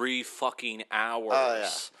take 3 fucking hours. Oh yeah,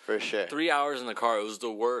 for sure. 3 hours in the car. It was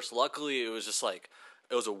the worst. Luckily, it was just like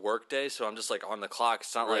it was a work day, so I'm just like on the clock.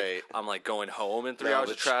 It's not Right. like I'm like going home in 3 No, hours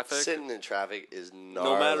but of traffic. Sitting in traffic is gnarly.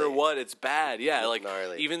 No matter what, it's bad. Yeah, like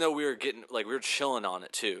Gnarly. even though we were getting like we were chilling on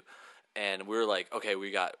it too. And we were like, okay, we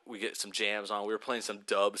get some jams on. We were playing some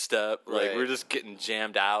dubstep. Like Right. we were just getting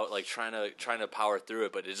jammed out, like trying to power through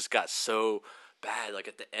it, but it just got so bad. Like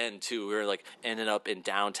at the end too, we were like ending up in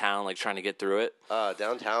downtown, like trying to get through it.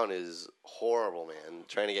 Downtown is horrible, man.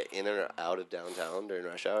 Trying to get in or out of downtown during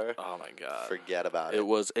rush hour. Oh my god, Forget about it. it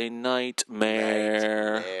was a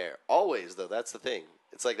nightmare. Nightmare. Always though. That's the thing.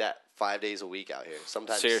 It's like that 5 days a week out here.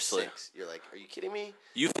 Sometimes Seriously. 6. You're like, are you kidding me?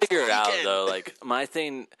 You figure it out Weekend. though. Like my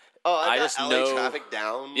thing. Oh, I got just LA know traffic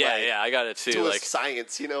down. Yeah, like, yeah, I got it too. to a Like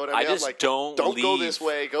science, you know what I I mean? just I'm like, don't go leave. this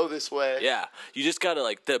way, go this way. Yeah, you just gotta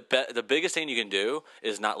like the biggest thing you can do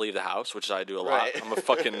is not leave the house, which I do a lot. Right. I'm a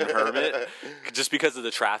fucking hermit, just because of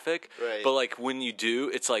the traffic. Right. But like when you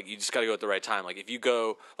do, it's like you just gotta go at the right time. Like if you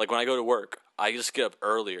go, like when I go to work, I just get up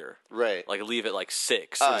earlier. Right. Like leave at like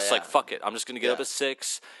 6. Oh, It's yeah. like fuck it, I'm just gonna get up Yeah. at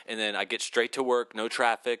 6, and then I get straight to work, no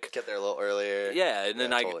traffic. Get there a little earlier. Yeah, and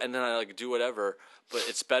then totally. I like do whatever, but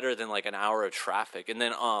it's better than like an hour of traffic. And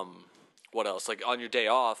then what else? Like on your day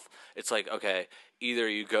off, it's like okay, either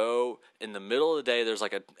you go in the middle of the day, there's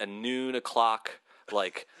like a noon o'clock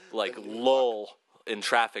like lull in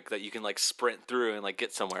traffic that you can like sprint through and like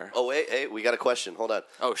get somewhere. Oh wait, hey, we got a question. Hold on.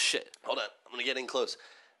 Oh shit. Hold on. I'm gonna get in close.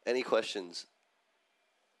 Any questions?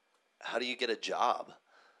 How do you get a job?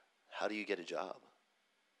 How do you get a job?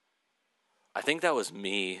 I think that was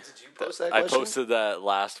me. Did you post that I question? posted that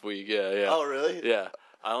last week. Yeah. Oh really? Yeah.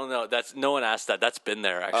 I don't know. That's no one asked that. That's been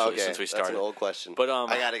there actually Okay, since we started. that's an old question. But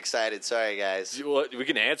I got excited. Sorry, guys. We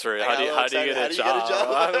can answer it. I How got do a you little get a excited. job? How do you get a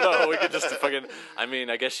job? I don't know. We could just fucking. I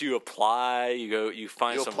mean, I guess you apply. You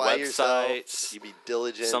find You some apply yourself. websites. You be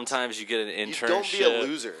diligent. Sometimes you get an You internship. don't be a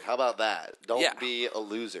loser. How about that? Don't Yeah. be a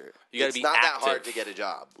loser. You gotta it's be not that hard active. to get a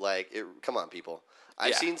job. Like, come on, people.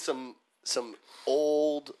 I've Yeah. seen some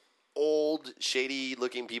old shady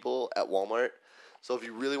looking people at Walmart. So if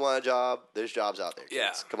you really want a job, there's jobs out there. Kids.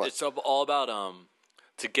 Yeah, Come on. It's all about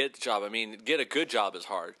to get the job. I mean, get a good job is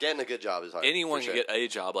hard. Getting a good job is hard. Anyone for can sure. get a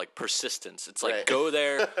job, like persistence. It's like Right. go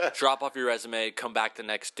there, drop off your resume, come back the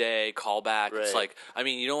next day, call back. It's Right. like, I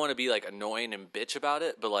mean, you don't want to be like annoying and bitch about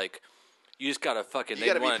it, but like you just gotta fucking You they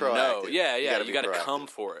gotta be want to know. proactive. Yeah, You yeah. gotta You be gotta proactive. come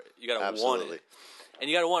for it. You gotta want Absolutely. it. And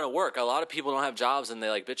you gotta want to work. A lot of people don't have jobs and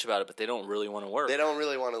they like bitch about it, but they don't really want to work. They don't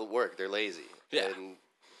really want to work. They're lazy. Yeah. And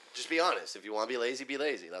just be honest. If you want to be lazy, be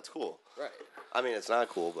lazy. That's cool. Right. I mean, it's not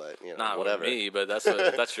cool, but you know, Not whatever. with me, but that's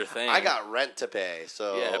your thing. I got rent to pay,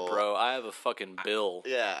 so Yeah, bro. I have a fucking bill.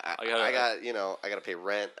 Yeah, I I gotta- got I gotta pay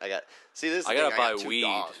rent. I got this. Is I the gotta thing, buy got 2 weed.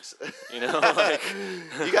 dogs. You know, like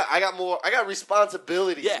I got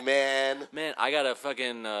responsibilities, Yeah. man. man, I got a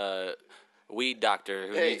fucking weed doctor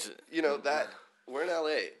who Hey, needs. you know that we're in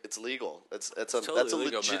LA. It's legal. That's a totally legal,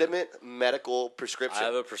 man. legitimate medical prescription. I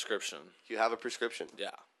have a prescription. You have a prescription.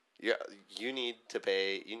 Yeah. You need to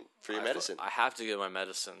pay for your medicine. I have to get my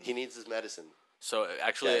medicine. He needs his medicine. So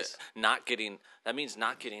actually, Guys. that means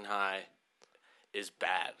not getting high is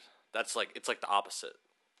bad. That's like it's like the opposite.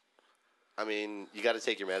 I mean, you got to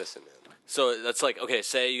take your medicine, man. So that's like okay,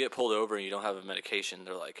 say you get pulled over and you don't have a medication.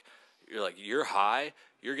 You're high.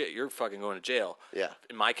 You're fucking going to jail. Yeah.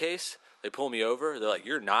 In my case, they pull me over. They're like,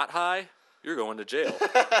 you're not high. You're going to jail.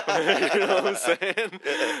 You know what I'm saying?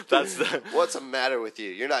 That's the What's the matter with you?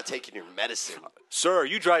 You're not taking your medicine. sir. Are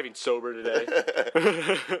you driving sober today?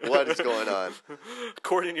 What is going on?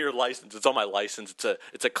 According to your license, it's on my license.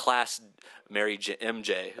 It's a class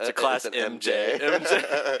MJ. It's a class It's an MJ.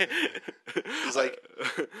 MJ. He's like,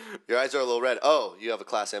 your eyes are a little red. Oh, you have a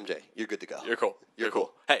class MJ. You're good to go. You're cool. You're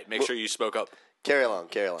cool. Hey, make sure you smoke up. Carry along.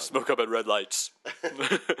 Carry along. Smoke up at red lights.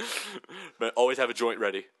 But always have a joint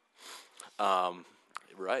ready.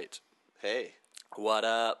 Right. Hey, What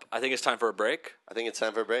up? I think it's time for a break. I think it's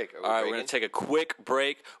time for a break. Are we All right, we're breaking? going to take a quick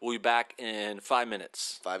break. We'll be back in 5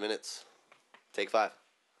 minutes. 5 minutes. Take 5.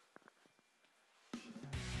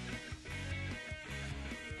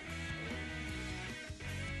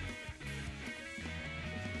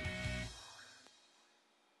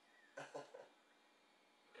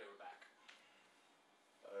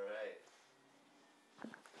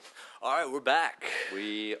 All right, we're back.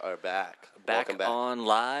 We are back. Back Welcome back. on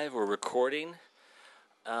live. We're recording.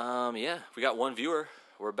 Yeah, we got one viewer.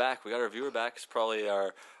 we're back. We got our viewer back. It's probably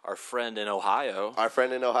our friend in Ohio. Our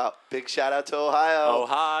friend in Ohio. Big shout out to Ohio.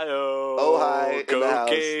 Ohio. Ohio. Go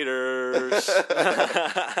Gators.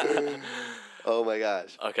 Oh my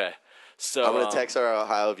gosh. Okay. So I'm going to text our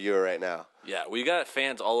Ohio viewer right now. Yeah, we got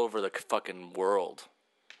fans all over the fucking world.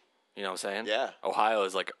 You know what I'm saying? Yeah. Ohio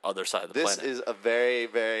is like other side of the planet. This is a very,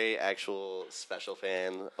 very actual special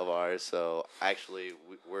fan of ours. So actually,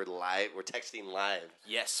 we're live. We're texting live.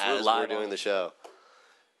 Yes, as we're doing the show.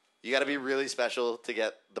 You got to be really special to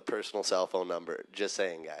get the personal cell phone number. Just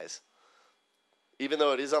saying, guys. Even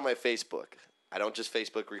though it is on my Facebook, I don't just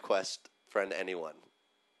Facebook request friend anyone.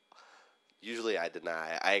 Usually I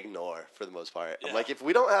deny. I ignore for the most part. Yeah. I'm like, if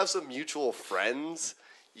we don't have some mutual friends,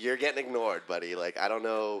 you're getting ignored, buddy. Like, I don't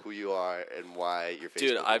know who you are and why you're Facebooking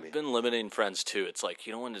Dude, I've been limiting friends, too. It's like,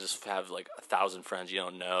 you don't want to just have, like, 1,000 friends you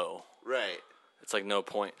don't know. Right. It's like, no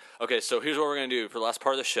point. Okay, so here's what we're going to do for the last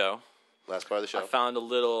part of the show. I found a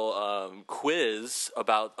little quiz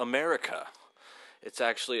about America. It's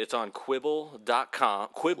on Quibble.com.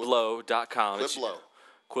 Quiblo.com.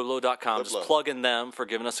 Quiblo.com. Just plugging them for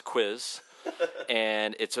giving us a quiz.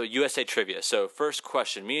 And it's a USA trivia. So first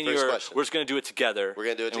question. Me and you we're just going to do it together. We're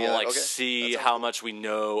going to do it together. And we'll see how much we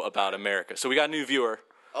know about America. So we got a new viewer.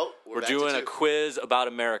 Oh, we're doing a quiz about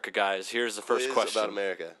America, guys. Here's the first question. About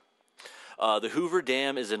America. The Hoover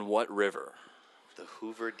Dam is in what river? The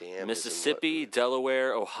Hoover Dam Mississippi,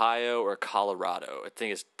 Delaware, Ohio, or Colorado? I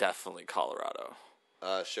think it's definitely Colorado.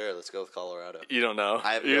 Sure, let's go with Colorado. You don't know?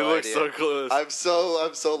 I have no You look idea. so close. I'm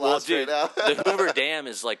so lost right now. The Hoover Dam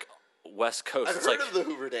is like West Coast. I've heard of the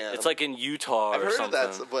Hoover Dam. It's like in Utah or something. I've heard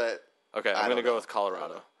of that, but okay, I'm gonna go with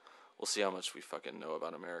Colorado. We'll see how much we fucking know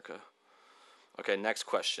about America. Okay, next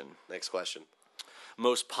question.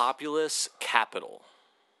 Most populous capital.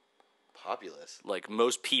 Populous? Like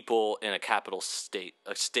most people in a capital state,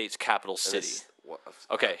 a state's capital city.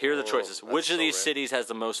 Okay, here are the choices. Which of these cities has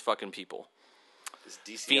the most fucking people? Is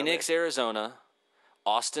DC Phoenix, Arizona,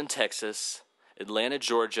 Austin, Texas, Atlanta,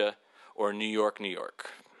 Georgia, or New York, New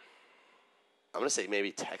York? I'm going to say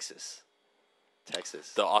maybe Texas.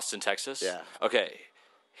 The Austin, Texas? Yeah. Okay,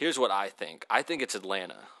 here's what I think. I think it's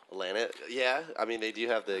Atlanta. Atlanta? Yeah. I mean, they do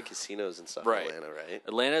have the casinos and stuff in Atlanta, right?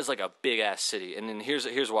 Atlanta is like a big-ass city. And then here's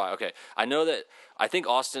why. Okay, I think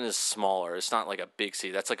Austin is smaller. It's not like a big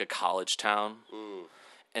city. That's like a college town.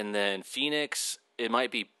 And then Phoenix, it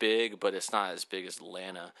might be big, but it's not as big as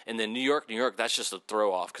Atlanta. And then New York, that's just a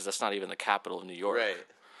throw-off because that's not even the capital of New York. Right.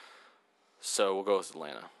 So we'll go with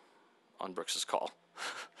Atlanta on Brooks's call.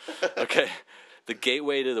 Okay. The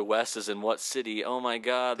gateway to the West is in what city? Oh my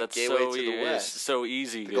God, that's so easy. It's so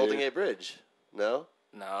easy, the Golden Gate Bridge. No.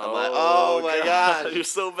 Oh my God, you're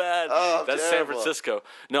so bad. Oh, that's terrible. San Francisco.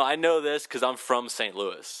 No, I know this because I'm from St.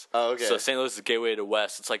 Louis. Oh, okay. So St. Louis is the gateway to the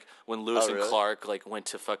West. It's like when Lewis and really? Clark like went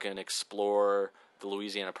to fucking explore the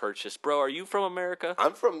Louisiana Purchase. Bro, are you from America?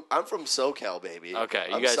 I'm from SoCal, baby. Okay,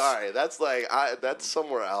 I'm sorry. That's that's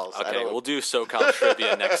somewhere else. Okay, we'll do SoCal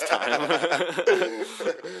trivia next time.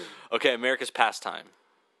 Okay, America's pastime.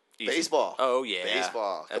 Easy. Baseball. Oh yeah,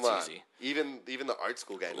 baseball. Come on. Easy. Even the art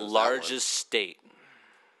school guy knows Largest state.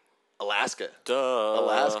 Alaska. Duh.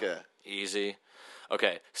 Alaska. Easy.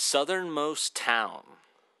 Okay, southernmost town.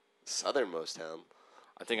 I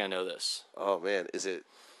think I know this. Oh man, it's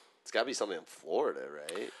got to be something in Florida,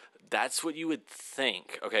 right? That's what you would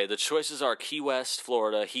think. Okay, the choices are Key West,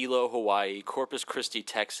 Florida, Hilo, Hawaii, Corpus Christi,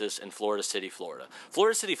 Texas, and Florida City, Florida.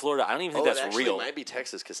 Florida City, Florida, I don't even think that's real. It might be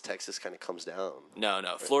Texas because Texas kind of comes down. No.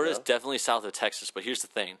 Florida is definitely south of Texas, but here's the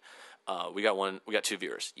thing. We got two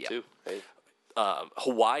viewers. Yeah. Two. Hey.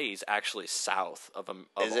 Hawaii is actually south of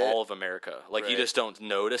all of America. Like, you just don't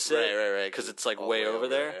notice it. Right. Because it's, like, way over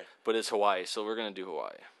there. But it's Hawaii, so we're going to do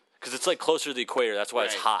Hawaii. Because it's, like, closer to the equator. That's why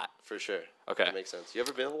it's hot. For sure. Okay. That makes sense. You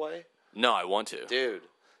ever been to Hawaii? No, I want to. Dude.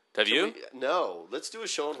 Have you? No. Let's do a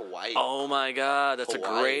show in Hawaii. Oh, my God. That's a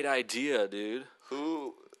great idea, dude.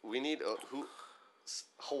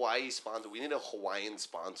 Hawaii sponsor. We need a Hawaiian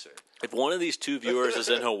sponsor. If one of these two viewers is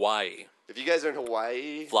in Hawaii, if you guys are in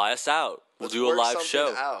Hawaii, fly us out. We'll do a live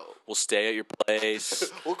show. Out. We'll stay at your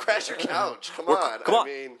place. We'll crash your couch. Come on. Come on.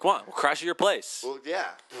 We'll crash at your place. Well,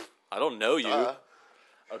 yeah. I don't know you.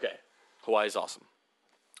 Okay. Hawaii's awesome.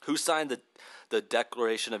 Who signed the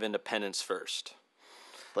Declaration of Independence first?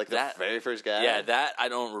 Like the very first guy? Yeah, that I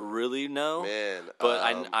don't really know. Man.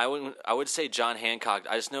 But I would say John Hancock.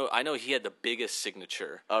 I know he had the biggest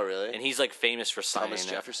signature. Oh, really? And he's like famous for signing Thomas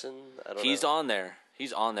Jefferson? I don't know. He's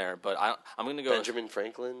on there. But I'm going to go Benjamin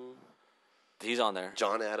Franklin? He's on there.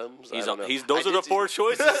 John Adams. He's I don't on. know. Those are the 4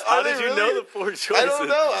 choices. How did you know the 4 choices? I don't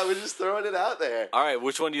know. I was just throwing it out there. All right,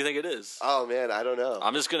 which one do you think it is? Oh man, I don't know.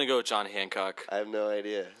 I'm just gonna go with John Hancock. I have no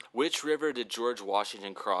idea. Which river did George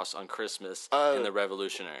Washington cross on Christmas in the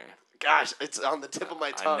Revolutionary? Gosh, it's on the tip of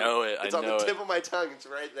my tongue. I know it. It's on the tip of my tongue. It's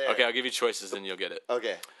right there. Okay, I'll give you choices, then you'll get it.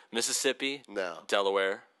 Okay. Mississippi, No.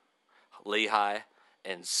 Delaware, Lehigh,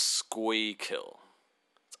 and Schuylkill.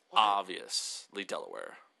 It's obviously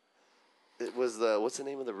Delaware. It was what's the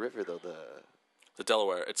name of the river though? The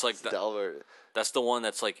Delaware. It's like Delaware. That's the one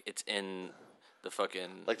that's like it's in the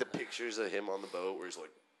fucking like the pictures of him on the boat where he's like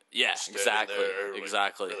exactly there,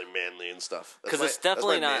 exactly really manly and stuff. Because it's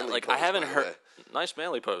definitely not like I haven't heard nice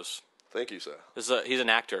manly pose. Thank you, sir. He's an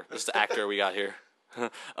actor. This is the actor we got here.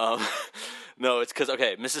 No, it's because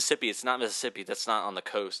Mississippi. It's not Mississippi. That's not on the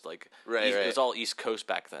coast. Like right. It was all East Coast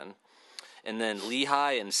back then. And then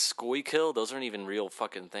Lehigh and Schuylkill, those aren't even real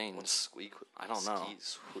fucking things. What's I don't know.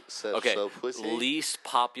 Okay, least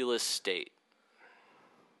populous state.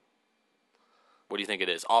 What do you think it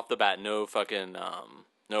is? Off the bat, no fucking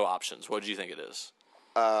no options. What do you think it is?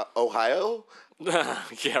 Ohio?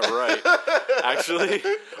 Yeah, right. Actually,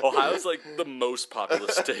 Ohio's like the most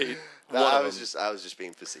populous state. No, I was just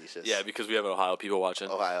being facetious. Yeah, because we have Ohio people watching.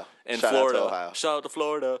 Ohio. And Shout Florida. Out to Ohio. Shout out to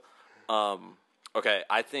Florida. Okay,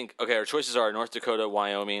 I think our choices are North Dakota,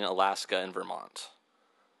 Wyoming, Alaska, and Vermont.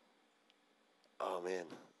 Oh man.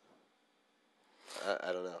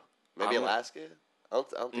 I don't know. Maybe Alaska?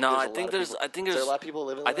 I think there's a lot of people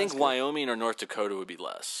living in Alaska? I think Wyoming or North Dakota would be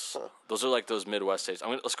less. Huh. Those are like those Midwest states.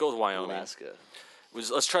 Let's go with Wyoming. Alaska.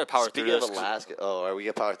 Let's try to power through this. Speaking of Alaska, are we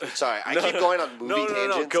gonna power through? Sorry, I keep going on movie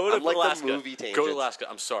tangents. No. Go to I'm like Alaska. the movie tangents. Go to Alaska.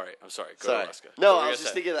 I'm sorry. Go to Alaska. No, I was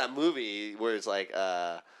just thinking of that movie where it's like,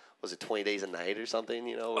 was it 20 Days a Night or something?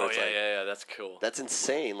 You know? Yeah. That's cool. That's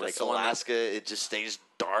insane. Like Alaska, it just stays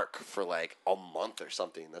dark for like a month or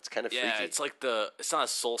something. That's kind of freaky. Yeah, it's like it's not a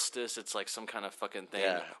solstice. It's like some kind of fucking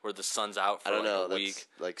thing where the sun's out for a week.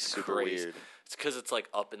 That's like super weird. It's because it's like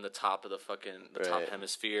up in the top of the fucking top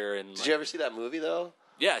hemisphere. And did you ever see that movie though?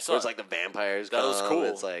 Yeah, I saw. Where it's like the vampires. That was cool.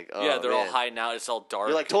 It's like they're all hiding out. It's all dark.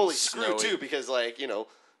 You're like totally screwed too because like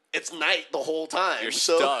it's night the whole time. You're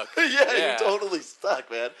stuck. You're totally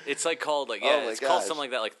stuck, man. It's like called called something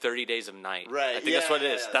like that, like 30 Days of Night. Right. I think that's what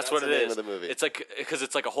it is. That's what it is. That's the name of the movie. It's like because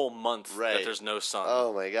it's like a whole month that there's no sun.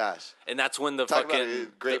 Oh my gosh. And that's when the Talk about a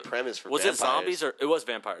great premise for was vampires. it zombies or it was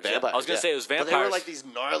vampires? Vampires. I was gonna say it was vampires. But they were like these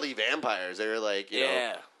gnarly vampires. They were like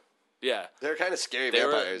Yeah. They were kind of scary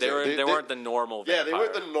vampires. They weren't the normal vampire. Yeah, they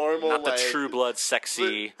weren't the normal. Not the True Blood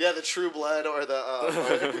sexy. The True Blood or the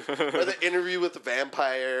or the Interview with the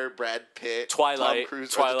Vampire, Brad Pitt, Tom Cruise,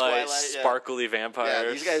 Twilight, sparkly vampires.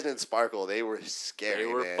 Yeah, these guys didn't sparkle. They were scary.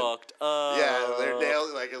 They were fucked up. Yeah, their nails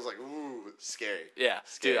it was like ooh, scary. Yeah,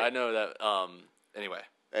 scary. Dude, I know that.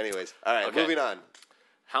 Anyways, all right, moving on.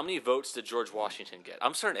 How many votes did George Washington get?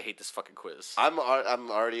 I'm starting to hate this fucking quiz. I'm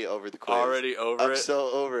already over the quiz. Already over it? I'm so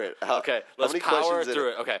over it. Okay, let's power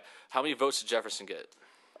through it. Okay, how many votes did Jefferson get?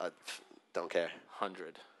 Don't care.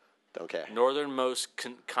 100. Don't care. Northernmost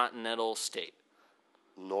continental state.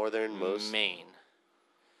 Northernmost? Maine.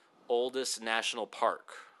 Oldest national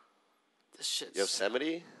park. This shit's...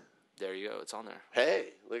 Yosemite? There you go. It's on there.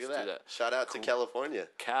 Hey, look at that. Shout out to California.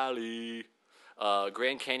 Cali.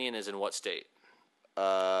 Grand Canyon is in what state?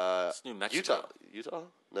 It's New Mexico. Utah?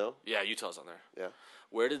 No? Yeah, Utah's on there. Yeah.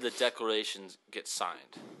 Where did the Declaration get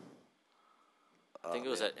signed? I think it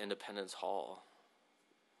was at Independence Hall.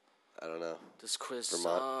 I don't know. This quiz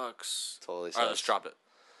sucks. Totally sucks. All right, let's drop it.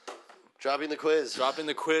 Dropping the quiz.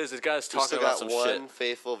 This guy's talking about some shit. We still got one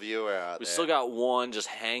faithful viewer out there. We still got one just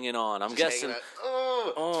hanging on. I'm guessing. It's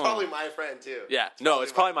probably my friend, too. Yeah. No,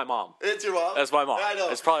 it's probably my mom. It's your mom? That's my mom. I know.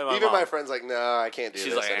 It's probably my mom. Even my friend's like, no, I can't do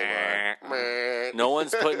this anymore. No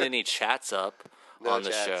one's putting any chats up on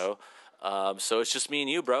the show. So it's just me and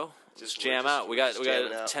you, bro. Just jam out. We got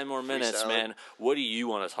 10 more minutes, man. What do you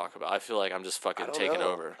want to talk about? I feel like I'm just fucking taking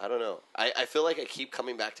over. I don't know. I feel like I keep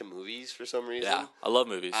coming back to movies for some reason. Yeah, I love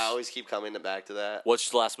movies. I always keep coming back to that. What's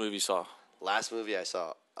the last movie you saw? Last movie I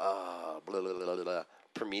saw,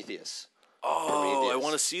 Prometheus. Oh, Prometheus. I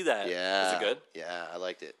want to see that. Yeah. Was it good? Yeah, I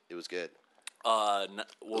liked it. It was good. What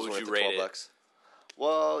would you rate it?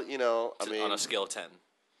 Well, on a scale of 10.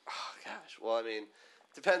 Oh gosh. Well, I mean,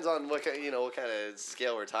 depends on what kind of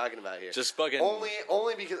scale we're talking about here. Just fucking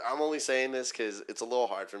only because I'm only saying this because it's a little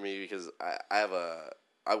hard for me because I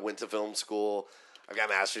went to film school. I've got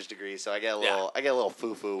a master's degree, so I get a little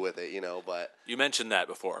foo-foo with it, but... You mentioned that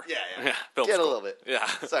before. Yeah. Film get school. a little bit. Yeah.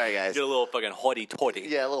 Sorry, guys. Get a little fucking hoity-toity.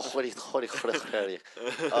 Yeah, a little hoity-toity.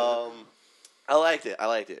 I liked it.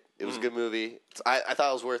 It was a good movie. I thought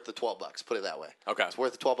it was worth the $12. Put it that way. Okay. It's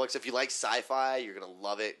worth the $12. If you like sci-fi, you're gonna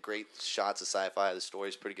love it. Great shots of sci-fi. The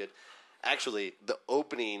story's pretty good. Actually, the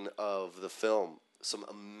opening of the film, some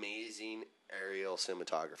amazing aerial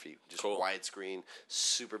cinematography, just cool. widescreen,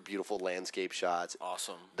 super beautiful landscape shots.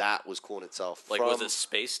 Awesome. That was cool in itself. Like, was it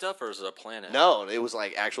space stuff or was it a planet? No, it was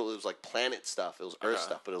like it was like planet stuff. It was Earth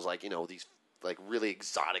stuff, but it was like, these like really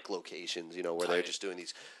exotic locations, where they're just doing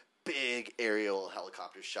these big aerial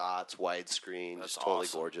helicopter shots, widescreen, just totally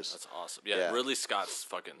gorgeous. That's awesome. Yeah, Ridley Scott's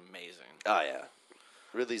fucking amazing. Oh yeah,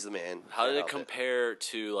 Ridley's the man. How did it compare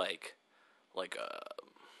to like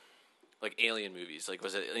Alien movies? Like,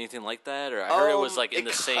 was it anything like that, or I heard it was like in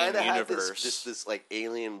the same universe? Had this like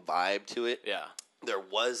alien vibe to it. Yeah, there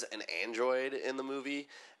was an android in the movie,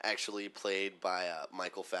 actually played by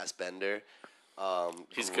Michael Fassbender.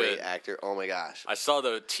 He's a great actor. Oh my gosh! I saw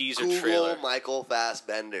the teaser Google trailer. Michael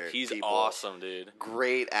Fassbender. He's awesome, dude.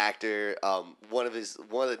 Great actor. One of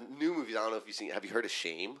the new movies. I don't know if you've seen. Have you heard of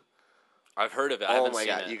Shame? I've heard of it. I haven't seen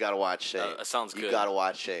God, it. you gotta watch Shame. That sounds good. You gotta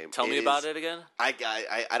watch Shame. Tell me about it again. I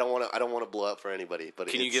don't want to blow up for anybody, but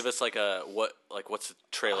can you give us what's the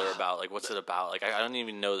trailer about? Like, what's it about? Like, I don't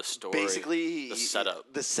even know the story. Basically, the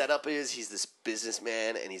setup. The setup is he's this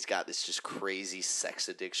businessman and he's got this just crazy sex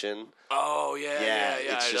addiction. Oh yeah.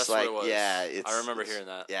 It's just that's like what it was. I remember hearing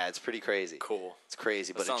that. Yeah, it's pretty crazy. Cool. It's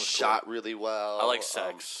crazy, but it's cool. shot really well. I like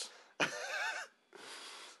sex.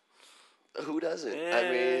 Who doesn't? I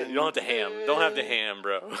mean, you don't have to ham. Don't have to ham,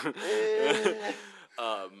 bro. What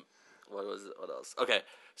was it? What else? Okay,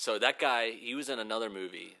 so that guy, he was in another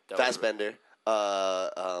movie. Fassbender.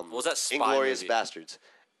 What was that spy Inglourious movie? Bastards.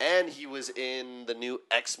 And he was in the new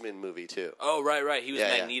X-Men movie too. Oh, right. He was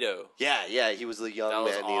Magneto. Yeah, he was the young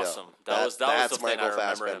Magneto. Magneto. Awesome. That was the thing I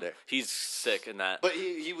remember him. He's sick in that. But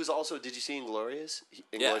he was also. Did you see Inglourious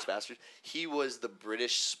Bastards? He was the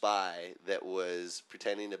British spy that was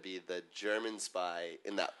pretending to be the German spy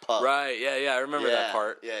in that pub. Right. Yeah. I remember that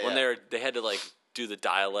part. Yeah. When they had to like do the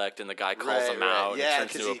dialect and the guy calls them out. Yeah, and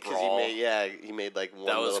it turns into a brawl. He made like one.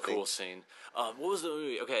 That was little a cool scene. What was the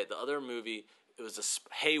movie? Okay, the other movie. It was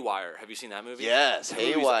Haywire. Have you seen that movie? Yes, that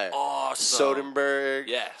Haywire. Awesome. Soderbergh.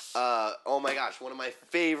 Yes. Oh my gosh, one of my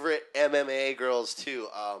favorite MMA girls too.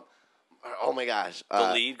 Oh my gosh.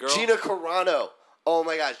 The lead girl? Gina Carano. Oh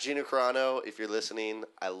my gosh, Gina Carano, if you're listening,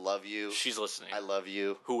 I love you. She's listening. I love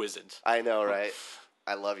you. Who isn't? I know, right?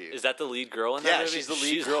 I love you. Is that the lead girl in that movie? Yeah, she's the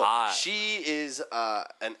lead girl. Hot. She is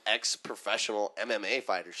an ex-professional MMA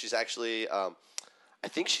fighter. She's actually... I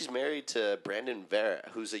think she's married to Brandon Vera,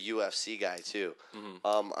 who's a UFC guy too.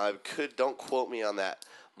 Mm-hmm. Don't quote me on that,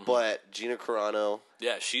 but Gina Carano.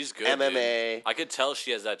 Yeah, she's good. MMA. Dude. I could tell she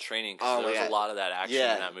has that training because there's a lot of that action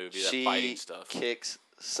in that movie, that fighting stuff. She kicks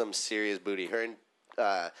some serious booty. Her and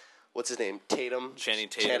what's his name? Tatum. Channing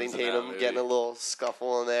Tatum getting a little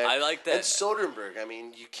scuffle in there. I like that. And Soderbergh. I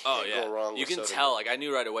mean, you can't go wrong with Soderbergh. You can tell. Like, I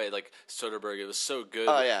knew right away, like, Soderbergh, it was so good.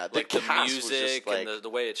 Oh, yeah. Like, the music and the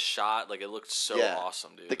way it's shot, like, it looked so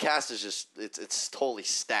awesome, dude. The cast is just, it's totally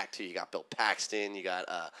stacked, too. You got Bill Paxton. You got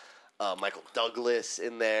Michael Douglas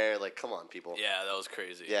in there. Like, come on, people. Yeah, that was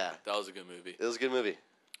crazy. Yeah. That was a good movie. It was a good movie.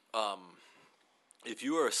 If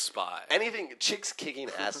you were a spy, chicks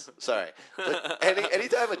kicking ass. Sorry, but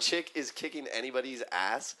anytime a chick is kicking anybody's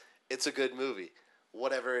ass, it's a good movie,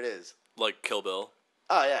 whatever it is. Like Kill Bill.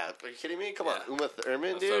 Oh yeah, are you kidding me? Come on, Uma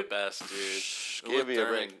Thurman, That's dude. the best, dude. Give me a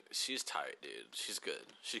break. She's tight, dude. She's good.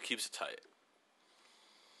 She keeps it tight.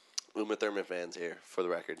 Uma Thurman fans here, for the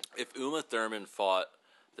record. If Uma Thurman fought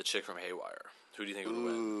the chick from Haywire, who do you think would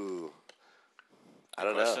win? I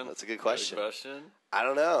don't know. That's a good question. Good question. I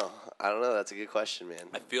don't know. That's a good question, man.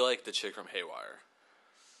 I feel like the chick from Haywire.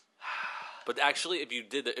 But actually, if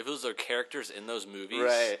it was their characters in those movies,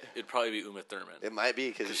 it'd probably be Uma Thurman. It might be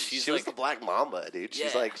because she was the Black Mamba, dude.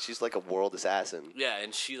 She's like a world assassin. Yeah,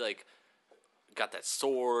 and she like got that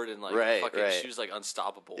sword and like she was like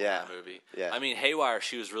unstoppable in that movie. Yeah. I mean, Haywire,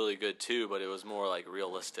 she was really good too, but it was more like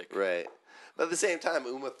realistic. Right. But at the same time,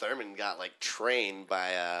 Uma Thurman got like trained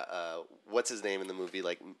by what's his name in the movie,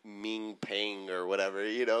 like Ming Peng or whatever,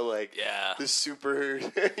 the super,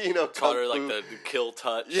 taught her like the kill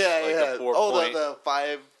touch. Yeah, like the the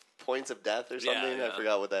 5 points of death or something. Yeah. I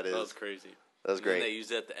forgot what that is. That was crazy. That was great. And they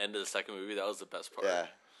used it at the end of the second movie. That was the best part. Yeah.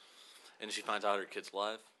 And she finds out her kid's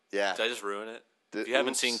alive. Yeah. Did I just ruin it? If you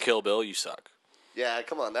haven't seen Kill Bill, you suck. Yeah,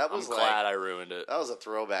 come on. I'm glad I ruined it. That was a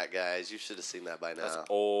throwback, guys. You should have seen that by now. That's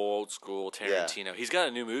old school Tarantino. Yeah. He's got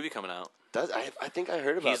a new movie coming out. I think I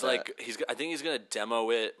heard about that. I think he's gonna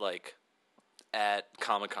demo it like at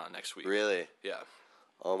Comic-Con next week. Really? Yeah.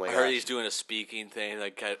 Oh my I god! heard he's doing a speaking thing.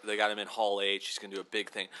 Like they got him in Hall H. He's gonna do a big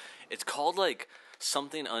thing. It's called like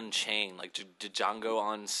something Unchained, like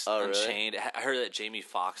Django Unchained. Really? I heard that Jamie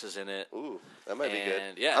Foxx is in it. Ooh, that might be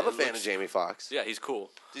good. Yeah, I'm a fan of Jamie Foxx. Yeah, he's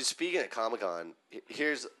cool. Dude, speaking of Comic-Con,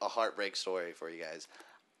 here's a heartbreak story for you guys.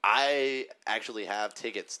 I actually have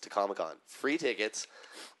tickets to Comic-Con, free tickets,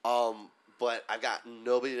 but I've got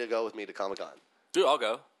nobody to go with me to Comic-Con. Dude, I'll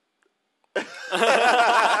go.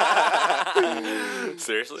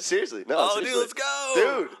 Seriously? Seriously. No, Oh, seriously. dude, let's go.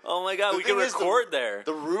 Dude. Oh, my God. The We can thing is, record there.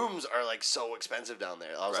 The rooms are, like, so expensive down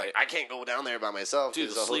there. I was Right. like, I can't go down there by myself.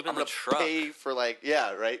 Dude, 'cause sleep in I'm the gonna truck. pay for, like,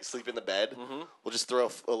 yeah, right? Sleep in the bed. Mm-hmm. We'll just throw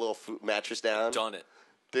a little mattress down. Done it.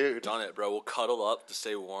 Dude. Done it, bro. We'll cuddle up to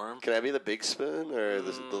stay warm. Can I be the big spoon or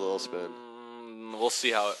the little spoon? We'll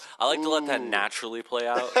see how. I like to let that naturally play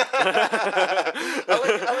out. I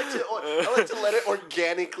like to let it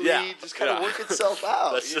organically just kind of work itself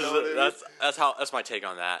out. That's my take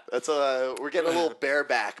on that. That's we're getting a little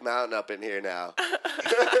bareback mountain up in here now.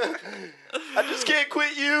 I just can't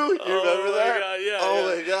quit you. You remember that? God, yeah.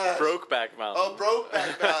 Oh my god. Brokeback Mountain. Oh,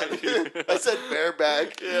 Brokeback Mountain. I said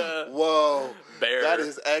bareback. Yeah. Whoa. Bear. That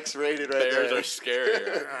is X-rated right there. Bears are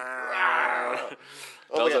scary.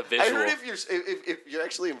 Oh was my a God. visual. I heard if you're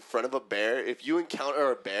actually in front of a bear, if you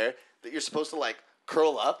encounter a bear, that you're supposed to like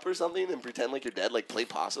curl up or something and pretend like you're dead, like play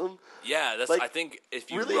possum. Yeah, that's. Like, I think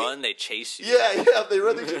if you really? run, they chase you. Yeah, they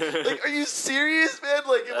run. Like, are you serious, man?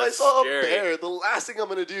 Like, if I That's saw scary. a bear, the last thing I'm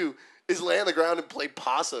gonna do is lay on the ground and play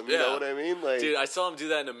possum. You know what I mean? Like, dude, I saw him do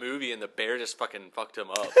that in a movie, and the bear just fucking fucked him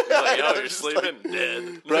up. He's like, "Yo, you're Just sleeping, like,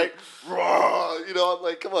 dead." right? Raw. You know, I'm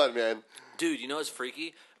like, come on, man. Dude, you know what's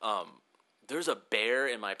freaky? There's a bear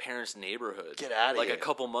in my parents' neighborhood. Get outta like here. a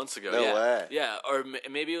couple months ago. No yeah. way. Yeah, or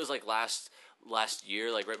maybe it was like last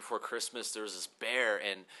year, like right before Christmas. There was this bear,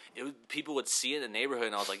 and people would see it in the neighborhood,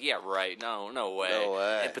 and I was like, yeah, right. No way. No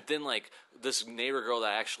way. But then like this neighbor girl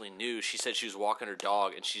that I actually knew, she said she was walking her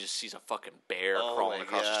dog, and she just sees a fucking bear crawling my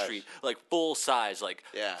across the gosh. street, like full size, like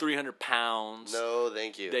Yeah. 300 pounds. No,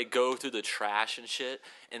 thank you. They go through the trash and shit,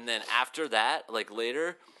 and then after that, like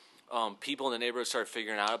later, people in the neighborhood started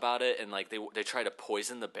figuring out about it, and like they try to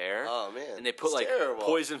poison the bear. Oh, man. And they put It's like terrible.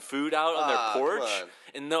 poison food out on their come porch, on.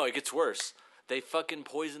 and no, it gets worse. They fucking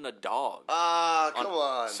poisoned a dog. Come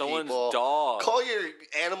on, someone's people. dog. Call your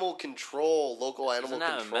animal control, local animal Isn't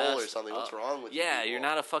that a control or mess? something. What's wrong with you? Yeah, people? you're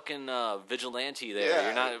not a fucking vigilante there. Yeah.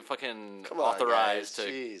 You're not fucking Come on, authorized guys.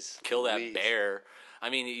 to Jeez. kill that Louise. bear. I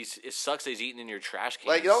mean, it sucks that he's eating in your trash cans.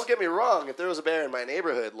 Like, don't get me wrong. If there was a bear in my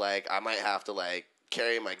neighborhood, like, I might have to like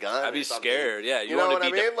carry my gun. I'd be or something. scared. Yeah, you know want what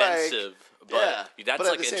to be I mean? defensive. But that's but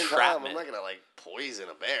like at the same entrapment. time, I'm not gonna like poison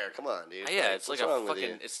a bear. Come on, dude. Yeah, it's like what's a wrong with fucking.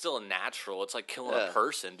 you? It's still a natural. It's like killing Yeah. a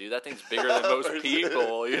person, dude. That thing's bigger than most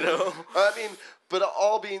people. You know. I mean, but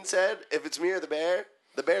all being said, if it's me or the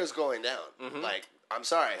bear's going down. Like, I'm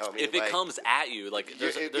sorry, homie. If it comes at you, like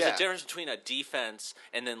there's a yeah. difference between a defense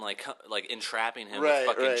and then like entrapping him right,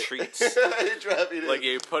 with fucking right. treats. Entrapping Like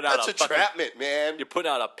him. you put out That's a fucking, entrapment, man. you're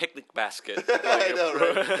putting out a picnic basket. I know,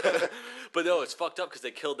 right? But no, it's fucked up because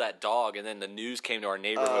they killed that dog, and then the news came to our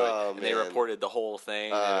neighborhood, and they man. reported the whole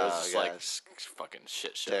thing. And it was just like gosh. fucking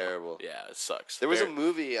shit show. Terrible. Yeah, it sucks. There was a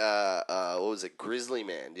movie, what was it, Grizzly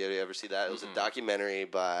Man. Did you ever see that? It was a documentary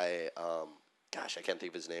by, gosh, I can't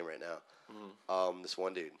think of his name right now. This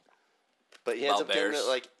one dude. But he ends About up getting bears?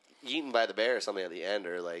 like eaten by the bear or something at the end,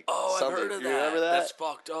 or like Oh, something. I've heard of You that. remember that? That's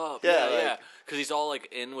fucked up. Yeah, Yeah, like- because he's all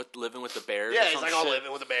like living with the bears. Yeah, or he's some like all shit.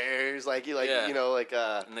 living with the bears, like he like Yeah. you know like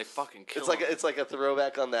and they fucking kill him. it's like a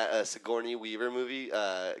throwback on that Sigourney Weaver movie,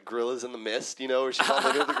 Gorillas in the Mist, you know, where she's all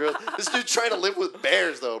living with the gorillas. This dude's trying to live with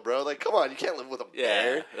bears though, bro. Like, come on, you can't live with a Yeah,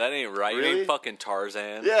 bear. that ain't right. You Really? ain't fucking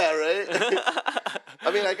Tarzan. Yeah, right.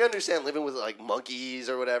 I mean, I can understand living with like monkeys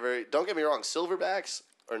or whatever. Don't get me wrong, silverbacks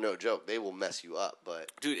are no joke. They will mess you up, but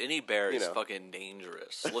Dude, any bear is know. fucking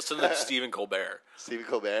dangerous. Listen to Stephen Colbert. Stephen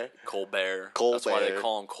Colbert, Colbert. Colbert. That's why they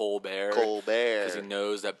call him Colbert. Colbert, Because he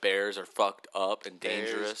knows that bears are fucked up and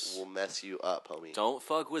bears dangerous. will mess you up, homie. Don't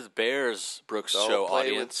fuck with bears, Brooks Don't Show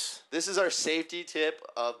play audience. This is our safety tip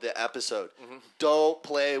of the episode. Don't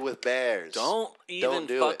play with bears. Don't even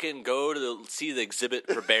do it. fucking go to see the exhibit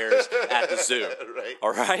for bears at the zoo. Right.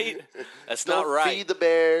 All right? That's Don't not right. feed the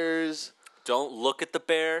bears. Don't look at the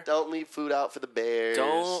bear. Don't leave food out for the bears.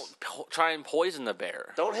 Don't try and poison the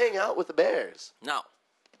bear. Don't hang out with the bears. No.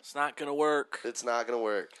 It's not going to work. It's not gonna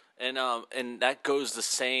work. And that goes the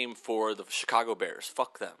same for the Chicago Bears.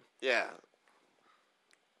 Fuck them. Yeah,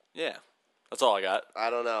 Yeah. That's all I got. I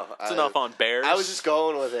don't know. It's enough on bears. I was just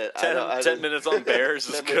going with it. 10 minutes on bears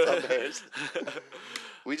is 10 minutes good. on bears.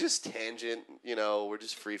 We just tangent, we're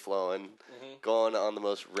just free flowing, Mm-hmm. going on the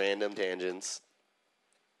most random tangents.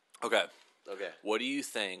 Okay. Okay. What do you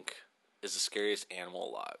think is the scariest animal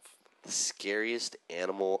alive? The scariest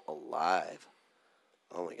animal alive.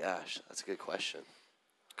 Oh my gosh, that's a good question.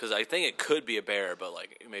 Because I think it could be a bear, but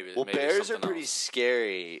like maybe. Well, maybe bears are something pretty else.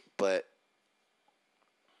 scary, but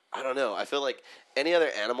I don't know. I feel like any other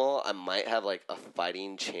animal, I might have like a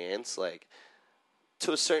fighting chance, like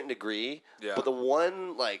to a certain degree. Yeah. But the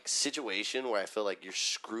one like situation where I feel like you're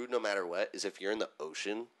screwed no matter what is if you're in the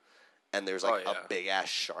ocean and there's like a big ass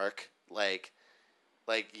shark, like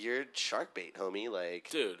you're shark bait, homie. Like,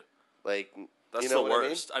 Dude, like that's you know the what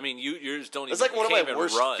worst. I mean, you just don't. It's even, like one of you my can't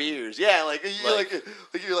worst even run. fears. Yeah, like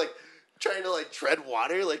you're like trying to like tread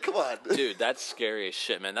water. Like, come on, Dude, that's scary as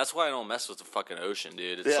shit, man. That's why I don't mess with the fucking ocean,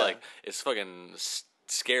 dude. It's Yeah. like it's fucking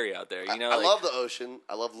scary out there. You know, I like, love the ocean.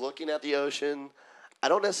 I love looking at the ocean. I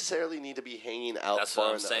don't necessarily need to be hanging out that's far what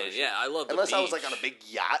I'm in the saying. ocean. Yeah, I love the Unless beach. I was like on a big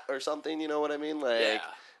yacht or something, you know what I mean? Like, Yeah.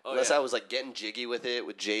 Oh, unless yeah. I was like getting jiggy with it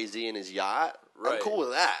with Jay-Z and his yacht, I'm Right. cool with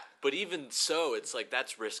that. But even so, it's like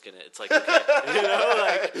that's risking it. It's like, okay, you know,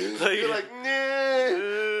 like You're like,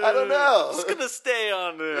 nah, I don't know. I'm just gonna stay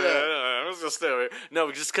on there. Yeah. I'm just gonna stay over here.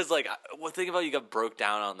 No, just because like, one thing about you got broke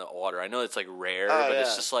down on the water. I know it's like rare, Oh, but it's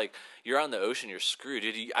yeah. just like you're on the ocean, you're screwed,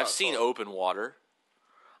 dude. I've seen totally. open water.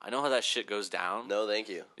 I know how that shit goes down. No, thank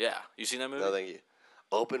you. Yeah, you seen that movie? No, thank you.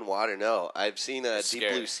 Open water, no. I've seen Deep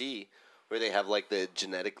scary. Blue Sea, where they have like the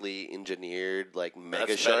genetically engineered like mega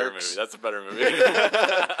That's a better sharks. movie. That's a better movie.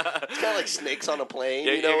 It's kind of like snakes on a plane.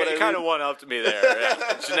 Yeah, you know what I mean? kind of one upped me there.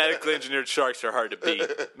 Yeah. Genetically engineered sharks are hard to beat.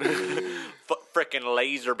 Frickin'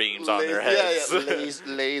 laser beams on their heads. Yeah,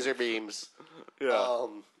 laser beams. Yeah.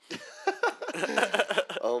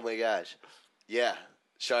 Oh my gosh. Yeah,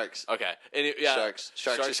 sharks. Okay. And Sharks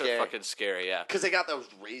are scary. fucking scary. Yeah. Because they got those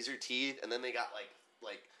razor teeth, and then they got like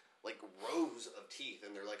rows of teeth,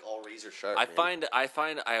 and they're like all razor sharp. I man.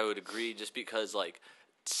 find I would agree just because like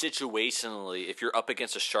situationally, if you're up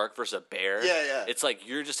against a shark versus a bear, Yeah. it's like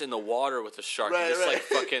you're just in the water with a shark. Right, You're just right. like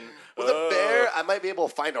fucking. With a bear, I might be able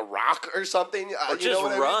to find a rock or something. Or you just know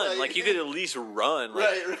what run, I mean? like you could at least run,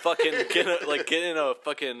 like Right. fucking get in a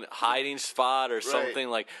fucking hiding spot or something.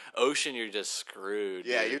 Like ocean, you're just screwed.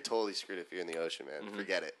 Yeah, dude. you're totally screwed if you're in the ocean, man. Mm-hmm.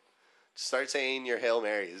 Forget it. Start saying your Hail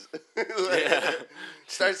Marys. Yeah.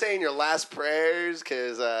 Start saying your last prayers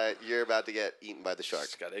because you're about to get eaten by the shark.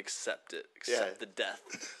 Just gotta accept it. Yeah. Accept the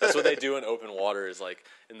death. That's what they do in open water. Is like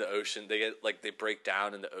in the ocean, they get like they break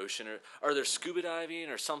down in the ocean, or they're scuba diving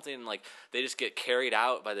or something. Like they just get carried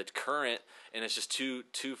out by the current, and it's just two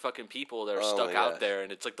fucking people that are Oh stuck my out gosh. there,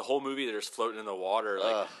 and it's like the whole movie they're just floating in the water,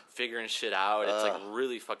 like figuring shit out. It's like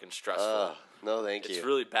really fucking stressful. No, thank you. It's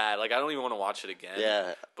really bad. Like I don't even want to watch it again.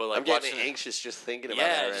 Yeah, but like I'm getting watching it- anxious just thinking about Yeah,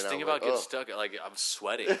 that right just now. think I'm about like, getting oh. stuck. Like I'm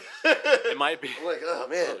sweating. It might be. I'm like, oh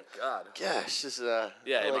man, Oh God. gosh, this Yeah,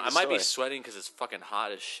 I, like I the might be story. sweating because it's fucking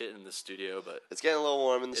hot as shit in the studio, but It's getting a little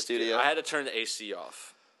warm in the studio. I had to turn the AC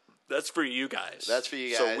off. That's for you guys. That's for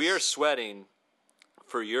you So guys. we are sweating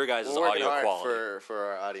for your guys' We're working audio hard quality. for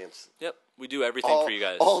our audience. Yep, we do everything All, for you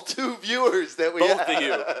guys. all 2 viewers that we both have. of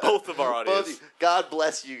you, both of our Both audience. of you. God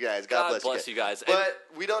bless you guys. God, bless you guys. But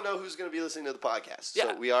we don't know who's going to be listening to the podcast.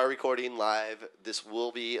 Yeah. So we are recording live. This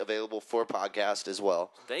will be available for podcast as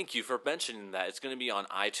well. Thank you for mentioning that. It's going to be on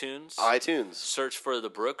iTunes. iTunes. Search for The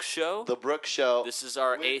Brooks Show. The Brooks Show. This is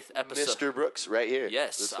our with 8th episode. Mr. Brooks right here.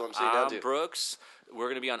 Yes, This is what I'm sitting down I'm to. Brooks. We're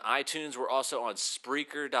going to be on iTunes. We're also on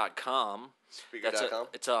Spreaker.com. Spreaker.com?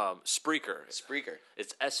 It's Spreaker. Spreaker.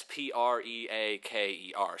 It's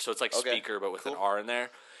Spreaker. So it's like Okay, speaker, but with cool. an R in there.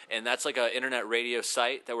 And that's like an internet radio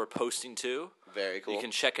site that we're posting to. Very cool. You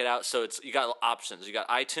can check it out. So you got options. You got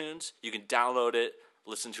iTunes. You can download it,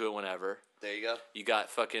 listen to it whenever. There you go. You got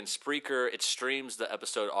fucking Spreaker. It streams the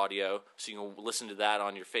episode audio, so you can listen to that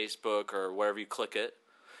on your Facebook or wherever you click it.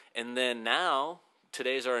 And then now,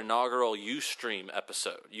 today's our inaugural Ustream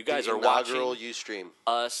episode. You guys The are inaugural watching Ustream.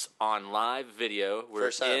 us on live video. We're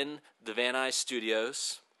First time. in the Van Nuys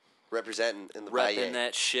Studios, Representing in the repping Valle.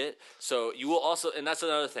 that shit. So you will also, and that's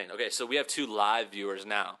another thing. Okay, so we have 2 live viewers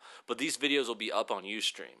now, but these videos will be up on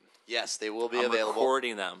Ustream. Yes, they will be I'm available.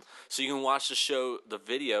 recording them, so you can watch the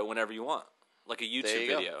video whenever you want, like a There YouTube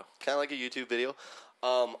you video. Kind of like a YouTube video.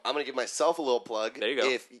 I'm going to give myself a little plug. There you go.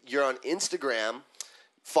 If you're on Instagram,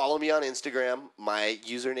 follow me on Instagram. My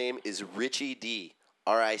username is Richie D.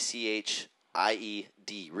 RICHIED.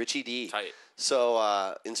 Richie D. Tight. So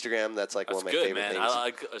Instagram, that's like That's one of my good, favorite man. things. I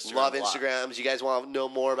like Instagram Love a lot. Instagrams. You guys want to know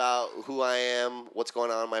more about who I am, what's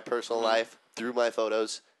going on in my personal Mm-hmm. life through my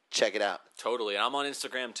photos? Check it out. Totally. And I'm on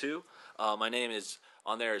Instagram too. My name is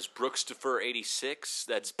on there is Brookstopher86.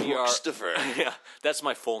 That's BR. Brookstopher. Yeah, that's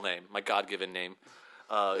my full name, my God-given name.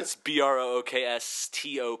 It's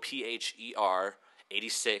BROOKSTOPHER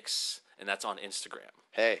 86, and that's on Instagram.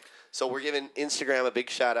 Hey, so we're giving Instagram a big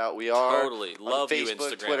shout out. We are Totally. on Love Facebook, you,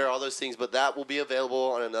 Instagram. Twitter, all those things, but that will be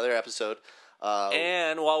available on another episode.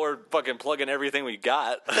 And while we're fucking plugging everything we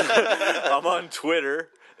got, I'm on Twitter.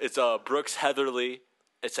 It's Brooks Heatherly.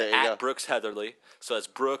 It's at Brooks Heatherly. So it's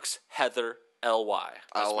Brooks Heather LY.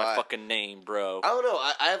 That's my fucking name, bro. I don't know.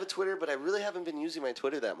 I have a Twitter, but I really haven't been using my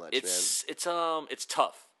Twitter that much, man. It's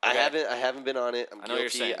tough. Okay? I haven't been on it. I'm I know what you're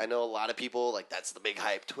guilty. saying. I know a lot of people like that's the big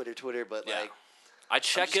hype Twitter, but like I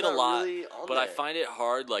check it a lot, really but I find it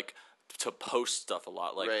hard like to post stuff a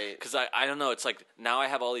lot, like because I don't know. It's like now I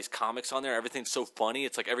have all these comics on there. Everything's so funny.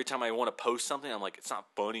 It's like every time I want to post something, I'm like, it's not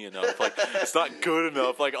funny enough. Like it's not good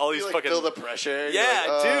enough. Like all these fucking feel the pressure. Yeah,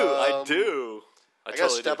 I do. I gotta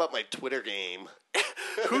totally step up my Twitter game.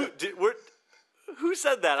 Who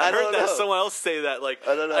said that? I heard that someone else say that. Like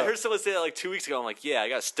I don't know. I heard someone say that like 2 weeks ago. I'm like, yeah, I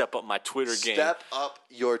gotta step up my Twitter game. Step up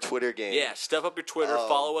your Twitter game. Yeah, step up your Twitter.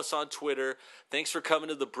 Follow us on Twitter. Thanks for coming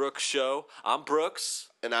to the Brooks Show. I'm Brooks.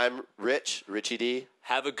 And I'm Richie D.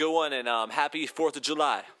 Have a good one, and happy 4th of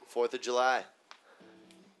July. 4th of July.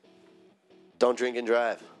 Don't drink and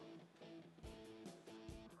drive.